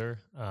closer.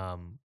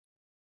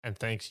 And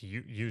thanks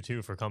you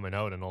too for coming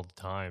out and all the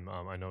time.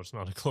 I know it's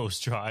not a close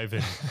drive,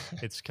 and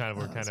it's kind of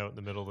we're kind of out in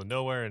the middle of the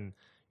nowhere, and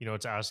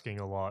it's asking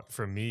a lot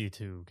from me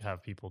to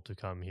have people to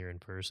come here in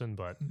person.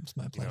 But it's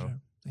my pleasure.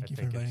 Thank you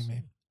for inviting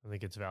me. I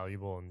think it's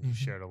valuable, and you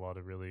shared a lot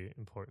of really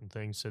important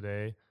things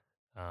today.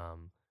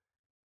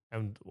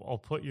 And I'll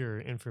put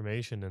your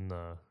information in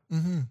the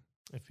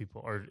if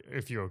people or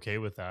if you're okay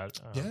with that,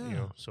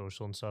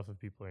 social and stuff. If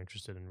people are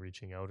interested in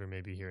reaching out or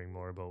maybe hearing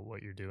more about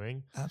what you're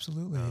doing,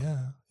 absolutely,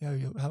 yeah.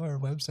 You have our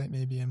website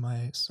maybe in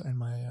my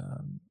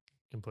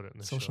can put it in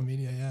the social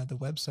media. Yeah, the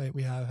website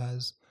we have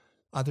has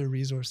other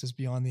resources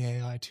beyond the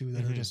AI too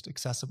that are just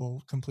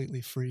accessible, completely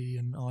free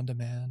and on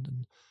demand.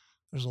 And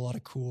there's a lot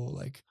of cool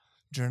like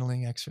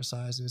journaling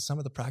exercises. Some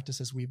of the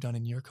practices we've done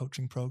in your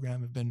coaching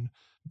program have been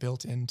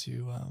built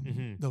into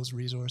those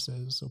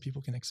resources so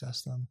people can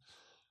access them.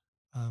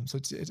 So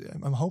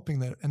I'm hoping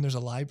that, and there's a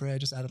library, I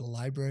just added a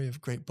library of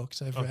great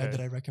books I've read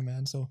that I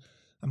recommend. So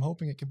I'm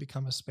hoping it can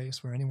become a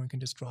space where anyone can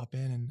just drop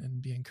in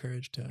and be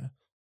encouraged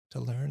to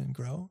learn and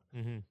grow.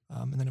 And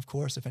then of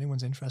course, if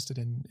anyone's interested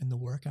in the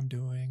work I'm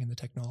doing and the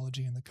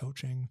technology and the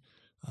coaching,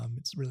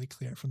 it's really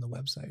clear from the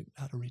website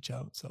how to reach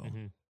out. So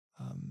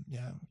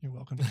yeah, you're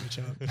welcome to reach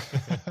out.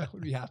 I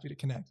would be happy to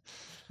connect.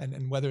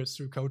 And whether it's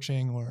through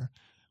coaching or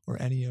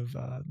any of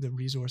the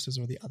resources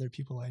or the other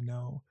people I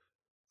know,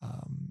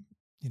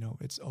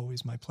 it's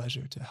always my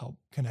pleasure to help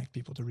connect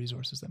people to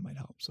resources that might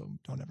help. So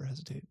don't ever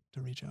hesitate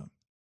to reach out.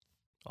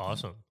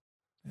 Awesome.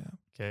 Yeah.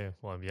 Okay.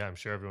 Well, yeah, I'm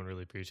sure everyone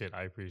really appreciate it.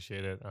 I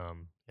appreciate it.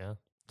 Yeah.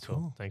 So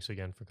cool. Thanks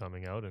again for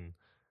coming out, and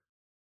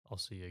I'll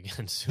see you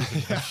again soon.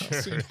 I'll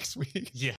see you next week. Yeah.